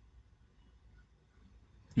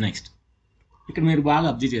 Next ఇక్కడ మీరు బాగా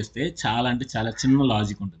అబ్జర్వ్ చేస్తే చాలా అంటే చాలా చిన్న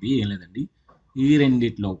లాజిక్ ఉంటుంది. ఏం లేదండి, ఈ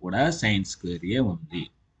రెండిట్లో కూడా సైన్ స్క్వేర్ ఏ ఉంది,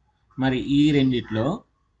 మరి ఈ రెండిట్లో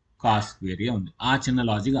కాస్ స్క్వేర్ ఏ ఉంది. ఆ చిన్న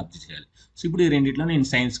లాజిక్ అబ్జర్వ్ చేయాలి. సో ఇప్పుడు ఈ రెండిట్లో నేను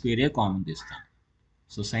సైన్ స్క్వేర్ ఏ కామన్ తీస్తాను.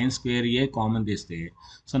 So sine square a common తీస్తే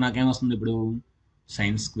సో నాకేమొస్తుంది, ఇప్పుడు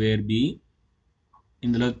సైన్ స్క్వేర్ బి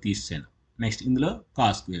ఇందులో తీసాను. నెక్స్ట్ ఇందులో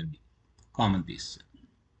కాస్ స్క్వేర్ బి కామన్ తీసాను.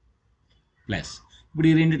 ప్లస్ ఇప్పుడు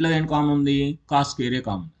ఈ రెండిట్లో ఏం కామన్ ఉంది, cos square a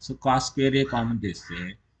common. So cos square a common తీస్తే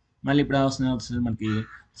మళ్ళీ ఇప్పుడు వస్తుంది మనకి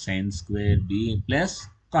sine square B plus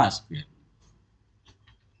cos square.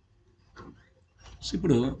 So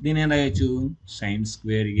ఇప్పుడు దీని ఏం రాయొచ్చు, సైన్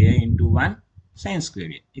స్క్వేర్ ఏ ఇంటూ 1 సైన్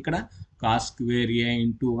స్క్వేర్ ఏ, ఇక్కడ కాస్ స్క్వేర్ ఏ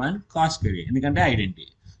ఇంటూ 1 కాస్ స్క్వేర్ ఏ, ఎందుకంటే ఐడెంటిటీ.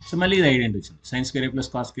 సో మళ్ళీ ఇది ఐడెంటిటీ వచ్చింది, సైన్ స్క్వేర్ ఏ ప్లస్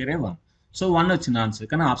కాస్ స్క్వేర్ ఏ 1. సో 1 వచ్చింది ఆన్సర్,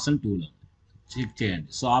 కానీ ఆప్షన్ 2లో ఉంది. చెక్ చేయండి.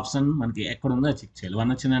 సో ఆప్షన్ మనకి ఎక్కడ ఉందో చెక్ చేయాలి.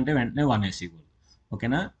 1 వచ్చిందంటే వెంటనే 1 వేసేయకూడదు.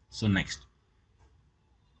 ఓకేనా. సో నెక్స్ట్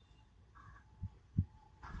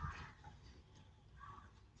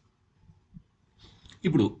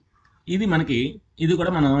ఇప్పుడు ఇది మనకి ఇది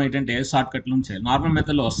కూడా మనం ఏంటంటే షార్ట్ కట్లో చేయాలి. నార్మల్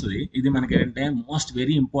మెథడ్లో వస్తుంది. ఇది మనకి ఏంటంటే most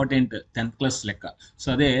very important 10th class లెక్క. సో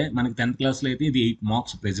అదే మనకి 10th క్లాస్లో అయితే ఇది 8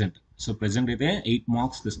 మార్క్స్ ప్రెజెంట్. సో ప్రెజెంట్ అయితే 8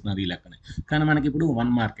 మార్క్స్ ఇస్తున్నారు ఈ లెక్కనే. కానీ మనకి ఇప్పుడు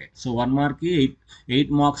 1 మార్కే. సో 1 మార్క్కి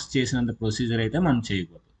 8 మార్క్స్ చేసినంత ప్రొసీజర్ అయితే మనం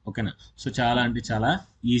చేయకూడదు. ఓకేనా. సో చాలా అంటే చాలా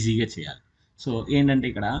ఈజీగా చేయాలి. సో ఏంటంటే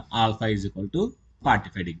ఇక్కడ alpha is equal to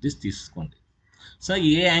 45 degrees తీసుకోండి. సో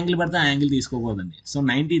ఏ యాంగిల్ పడితే ఆ యాంగిల్ తీసుకోకూడదండి. సో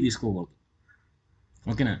 90 తీసుకోకూడదు.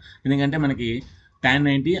 ఓకేనా. ఎందుకంటే మనకి tan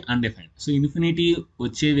 90 అన్డిఫైన్డ్. సో ఇన్ఫినిటీ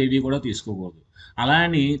వచ్చేవి కూడా తీసుకోకూడదు. అలా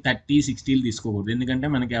అని 30 60 తీసుకోకూడదు. ఎందుకంటే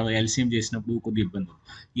మనకి ఎల్సిఎం చేసినప్పుడు కొద్దిగా ఇబ్బంది.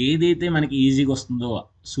 ఏదైతే మనకి ఈజీగా వస్తుందో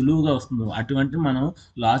సులువుగా వస్తుందో అటువంటి మనం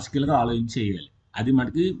లాజికల్గా ఆలోచించి చేయాలి. అది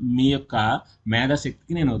మనకి మీ యొక్క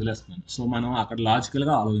మేధాశక్తికి నేను వదిలేస్తున్నాను. సో మనం అక్కడ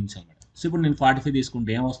లాజికల్గా ఆలోచించాలి. సో ఇప్పుడు నేను 45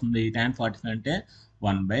 తీసుకుంటే ఏమొస్తుంది, tan 45 అంటే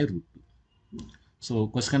 1/√2. సో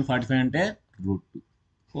cosecant 45 అంటే √2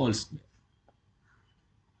 హోల్ స్క్వేర్.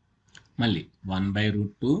 మళ్ళీ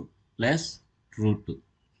 1/√2 ప్లస్ √2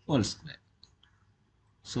 హోల్ స్క్వేర్.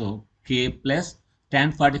 సో కే ప్లస్ tan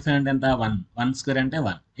 45 అంటే ఎంత 1 1 స్క్వేర్ అంటే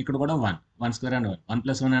 1, ఇక్కడ కూడా 1 1 స్క్వేర్ అంటే 1 1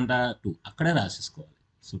 + 1 అంటే 2, అక్కడే రాసేసుకోవాలి.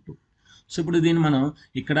 సో 2. సో ఇప్పుడు దీన్ని మనం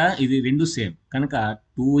ఇక్కడ ఇది రెండు సేమ్ కనుక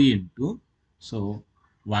 2 ఇంటూ సో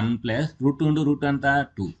 1 ప్లస్ √2 ఇంటూ √2 అంత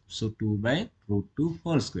 2. So 2/√2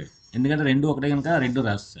 whole square. ఎందుకంటే రెండు ఒకటే కనుక రెండు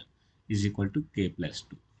రాస్తాను is equal to K plus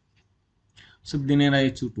 2. So దీన్ని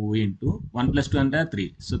రాయొచ్చు 2 ఇంటూ 1 + 2 అంటే 3.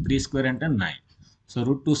 సో 3 స్క్వేర్ అంటే 9. సో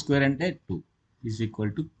 √2 స్క్వేర్ అంటే 2 is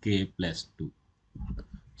equal to K plus 2.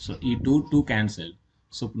 So ఈ 2 cancel.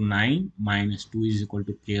 So 9 - 2 is equal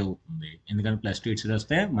to కే అవుతుంది. ఎందుకంటే +2 ఇటు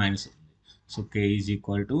వస్తే మైనస్ అవుతుంది. So K is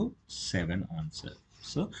equal to 7 answer.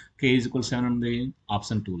 So K is equal 7 ఉంది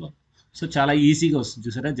ఆప్షన్ 2లో. సో చాలా ఈజీగా వస్తుంది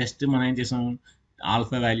చూసారా. జస్ట్ మనం ఏం చేసాం,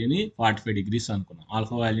 ఆల్ఫా వాల్యూని 45 degrees అనుకున్నాం.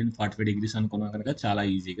 ఆల్ఫా వాల్యూని 45 degrees అనుకున్నాం కనుక చాలా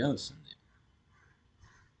ఈజీగా వస్తుంది.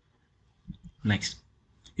 నెక్స్ట్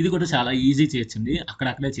ఇది కూడా చాలా ఈజీ చేయొచ్చండి,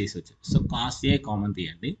 అక్కడక్కడే చేసేవచ్చు. సో కాస్ ఏ కామన్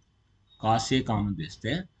తీయండి. కాస్ ఏ కామన్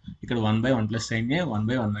తీస్తే ఇక్కడ 1/1 + sin a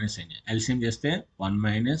 1/1 - sin a LCM చేస్తే 1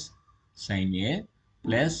 - sin a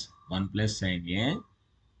plus 1 + sin a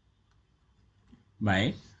by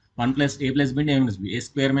 1 + a + b అంటే a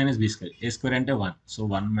square - b square. a square అంటే 1. సో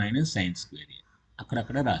 1 - sin స్క్వేర్ a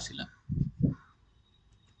అక్కడక్కడే రాసిలా.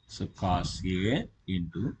 So cos A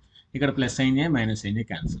into ఇక్కడ plus sin a minus sin a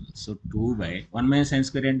cancel. So 2/1 - sin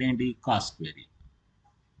square అంటే ఏంటి, cos square A.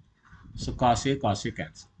 So cos A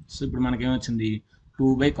cancel. So ఇప్పుడు మనకేమొచ్చింది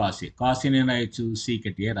 2/cos a. Cos A నేను రాయొచ్చు,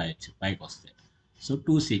 సీకెట్ ఏ రాయొచ్చు పైకి వస్తే. సో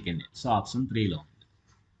 2 సీకెండ్ ఏ. సో ఆప్షన్ 3లో ఉంది.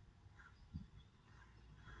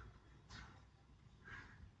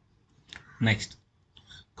 Next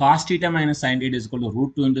cos θ - sin θ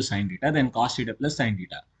 √2 into sin θ then cos θ plus sin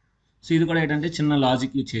θ. So ఇది కూడా ఏంటంటే చిన్న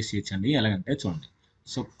లాజిక్ యూజ్ చేసేయచ్చండి. ఎలాగంటే చూడండి.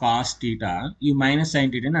 సో cos θ ఈ మైనస్ sin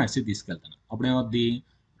θని అడిసి తీసుకెళ్తాను. అప్పుడు ఏమవుద్ది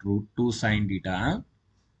 √2 sin θ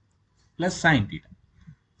ప్లస్ sin θ.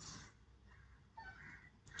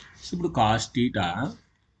 సో ఇప్పుడు కాస్ టీటా,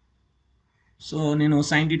 సో నేను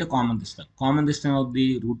సైన్ టీటా కామన్ తీస్తాను. కామన్ తీస్తే అవుద్ది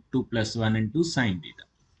 √2 + 1 ఇంటూ సైన్ టీటా.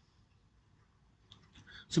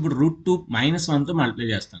 సో ఇప్పుడు √2 - 1తో మల్టిప్లై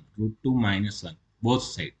చేస్తాను. √2 - 1 both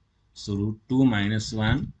side. So √2 -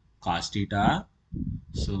 1 cos theta.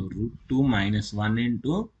 So √2 - 1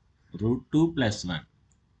 into √2 + 1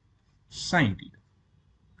 sine theta.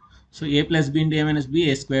 So a + b into a - b,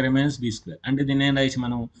 a² - b². అంటే దీన్ని ఏం రాయొచ్చు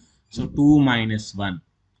మనం? So 2 - 1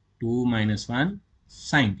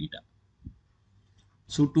 sine theta.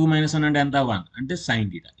 సో 2 - 1 అంటే ఎంత? 1 అంటే సైన్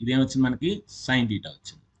టీటా. ఇదేమొచ్చింది మనకి? సైన్ టీటా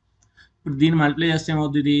వచ్చింది. ఇప్పుడు దీన్ని మల్టిప్లై చేస్తే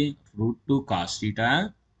ఏమవుతుంది? ఇది √2 cos theta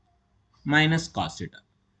minus cos theta.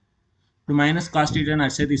 ఇప్పుడు మైనస్ కాస్ టీటా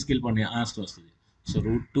నడిచే తీసుకెళ్ళిపోండి, ఆన్సర్ వస్తుంది. So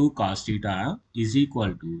 √2 cos theta is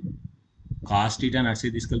equal to cos theta నడిచే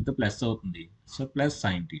తీసుకెళ్తే ప్లస్ అవుతుంది. So plus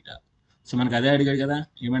sine theta. So మనకి అదే అడిగాడు కదా,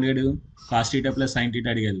 ఏమడిగాడు? Cos theta plus sine theta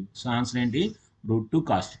అడిగాడు. సో ఆన్సర్ ఏంటి? √2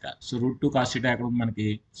 cos theta. So √2 cos theta ఎక్కడ ఉంది మనకి?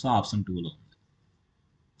 సో ఆప్షన్ 2లో ఉంది.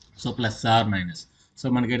 So plus are minus. So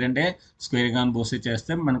మనకి ఏంటంటే స్క్వేర్ కానీ బోస్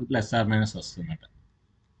చేస్తే మనకి ప్లస్ ఆర్ మైనస్ వస్తుందన్నమాట.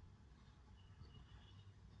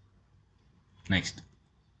 Next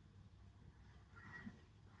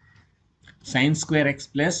sin² x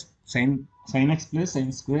plus sin x plus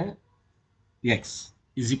sin² x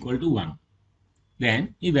is equal to 1. Then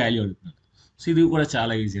ఈ వాల్యూ అడుగుతున్నాడు. సో ఇది కూడా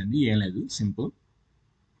చాలా ఈజీ అండి, ఏం లేదు, సింపుల్.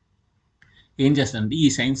 ఏం చేస్తానంటే ఈ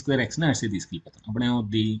sin² xని అడిసి తీసుకెళ్ళిపోతాను. అప్పుడు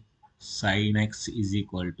ఏమవుద్ది? sin x is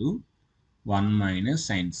equal to 1 -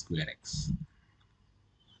 sin² x.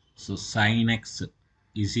 So sin x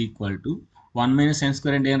is equal to 1 -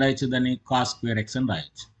 sin² అంటే ఏం రాయొచ్చు? దాన్ని cos² x అని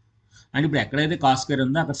రాయొచ్చు. అంటే ఇప్పుడు ఎక్కడైతే cos²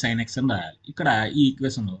 ఉందో అక్కడ sin x అని రాయాలి. ఇక్కడ ఈ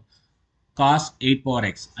ఈక్వేషన్లో cos 8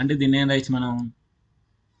 x అంటే దీన్ని ఏం రాయొచ్చు మనం?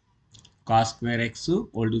 cos² x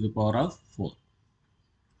whole to the power of 4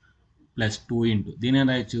 plus 2 into దీన్ని ఏం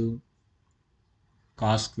రాయొచ్చు?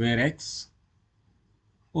 cos² x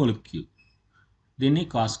whole cube. దీన్ని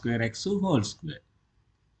cos² x whole square.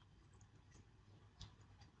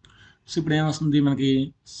 So ఇప్పుడు ఏమొస్తుంది మనకి?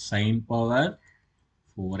 sin power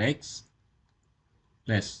 4x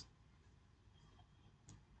plus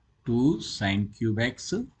 2 sin³ x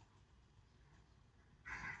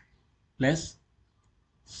plus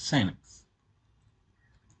sin x.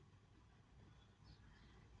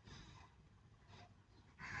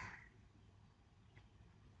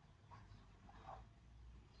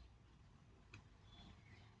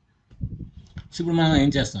 So ఇప్పుడు మనం ఏం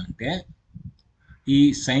చేస్తామంటే ఈ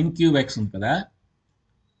sin³ x ఉంది కదా,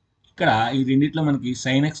 ఇక్కడ ఈ రెండిట్లో మనకి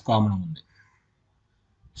sin x కామన్ ఉంది.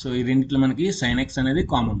 సో ఈ రెండిట్లో మనకి sin x అనేది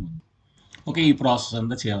కామన్ ఉంది. ఓకే, ఈ ప్రాసెస్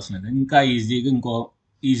అంతా చేయాల్సినది. ఇంకా ఈజీగా ఇంకో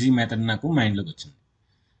ఈజీ మెథడ్ నాకు మైండ్లోకి వచ్చింది.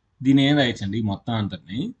 దీని ఏం రాయొచ్చండి? ఈ మొత్తం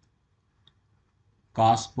అంతటిని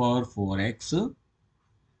cos power 4x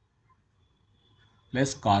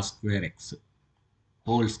plus cos² x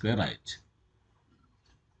whole square రాయొచ్చు.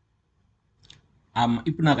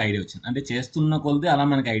 ఇప్పుడు నాకు ఐడియా వచ్చింది. అంటే చేస్తున్న కొలిది అలా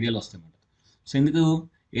మనకి ఐడియాలు వస్తాయి అన్నమాట. సో ఎందుకు?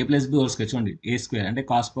 a + b హోల్ స్క్వేర్ చూడండి, a² అంటే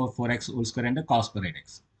cos power 4x whole square అంటే cos power 8x,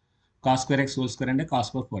 cos² x whole square అంటే cos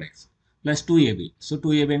power 4x plus 2ab. So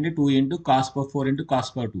 2ab అంటే 2 into cos power 4 into cos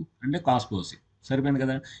power 2 అంటే cos power 6. సరిపోయింది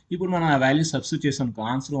కదా. ఇప్పుడు మనం ఆ వాల్యూ సబ్స్టిట్యూట్ చేసాం,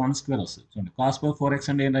 ఆన్సర్ 1² వస్తుంది. చూడండి, cos పవర్ 4x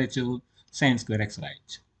అంటే ఏం రాయొచ్చు? sin² x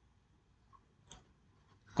రాయొచ్చు.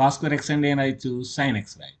 cos² x అంటే ఏం రాయొచ్చు? sin x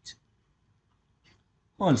రాయొచ్చు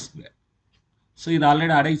హోల్ స్క్వేర్. సో ఇది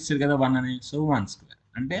ఆల్రెడీ ఆడే ఇచ్చారు కదా 1 అని. సో 1²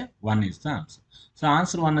 అంటే 1 is the answer. So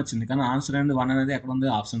answer 1 వచ్చింది, కానీ ఆన్సర్ అనేది 1 అనేది ఎక్కడ ఉంది?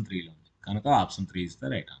 ఆప్షన్ 3లో ఉంది. కనుక option 3 is the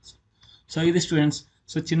right answer. So ఇది స్టూడెంట్స్.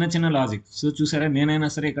 సో చిన్న చిన్న లాజిక్. సో చూసారా, నేనైనా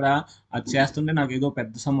సరే ఇక్కడ అది చేస్తుంటే నాకు ఏదో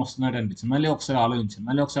పెద్ద సమ్ వస్తున్నట్టు అనిపించింది. మళ్ళీ ఒకసారి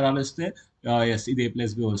ఆలోచిస్తే ఎస్ ఇది a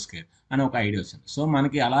 + b హోల్ స్క్వేర్ అని ఒక ఐడియా వచ్చింది. సో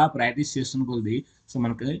మనకి అలా ప్రాక్టీస్ చేస్తున్న కొద్ది సో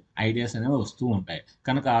మనకి ఐడియాస్ అనేవి వస్తూ ఉంటాయి.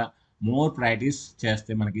 కనుక మోర్ ప్రాక్టీస్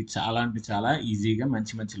చేస్తే మనకి చాలా అంటే చాలా ఈజీగా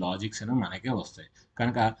మంచి మంచి లాజిక్స్ అనేవి మనకే వస్తాయి.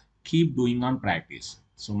 కనుక keep doing on practice.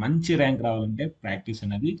 So మంచి ర్యాంక్ రావాలంటే ప్రాక్టీస్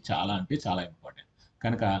అనేది చాలా అంటే చాలా ఇంపార్టెంట్.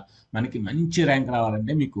 కనుక మనకి మంచి ర్యాంక్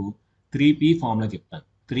రావాలంటే మీకు 3P ఫార్ములా చెప్తాను.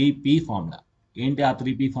 3P ఫార్ములా ఏంటి? ఆ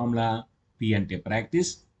 3P ఫార్ములా P అంటే ప్రాక్టీస్,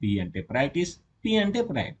 P అంటే ప్రాక్టీస్, P అంటే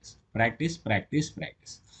practice, practice practice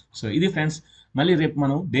practice. So ఇది ఫ్రెండ్స్. మళ్ళీ రేపు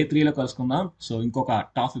మనం డే 3లో కలుసుకుందాం. సో ఇంకొక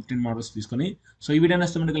టాప్ 15 మోడల్స్ తీసుకొని. సో ఈ వీడియో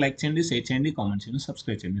నచ్చితే లైక్ చేయండి, షేర్ చేయండి, కామెంట్ చేయండి,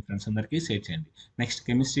 సబ్స్క్రైబ్ చేయండి, మీ ఫ్రెండ్స్ అందరికీ షేర్ చేయండి. నెక్స్ట్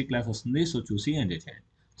కెమిస్ట్రీ క్లాస్ వస్తుంది. సో చూసి ఎంజాయ్ చేయండి.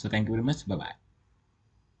 So thank you very much. Bye.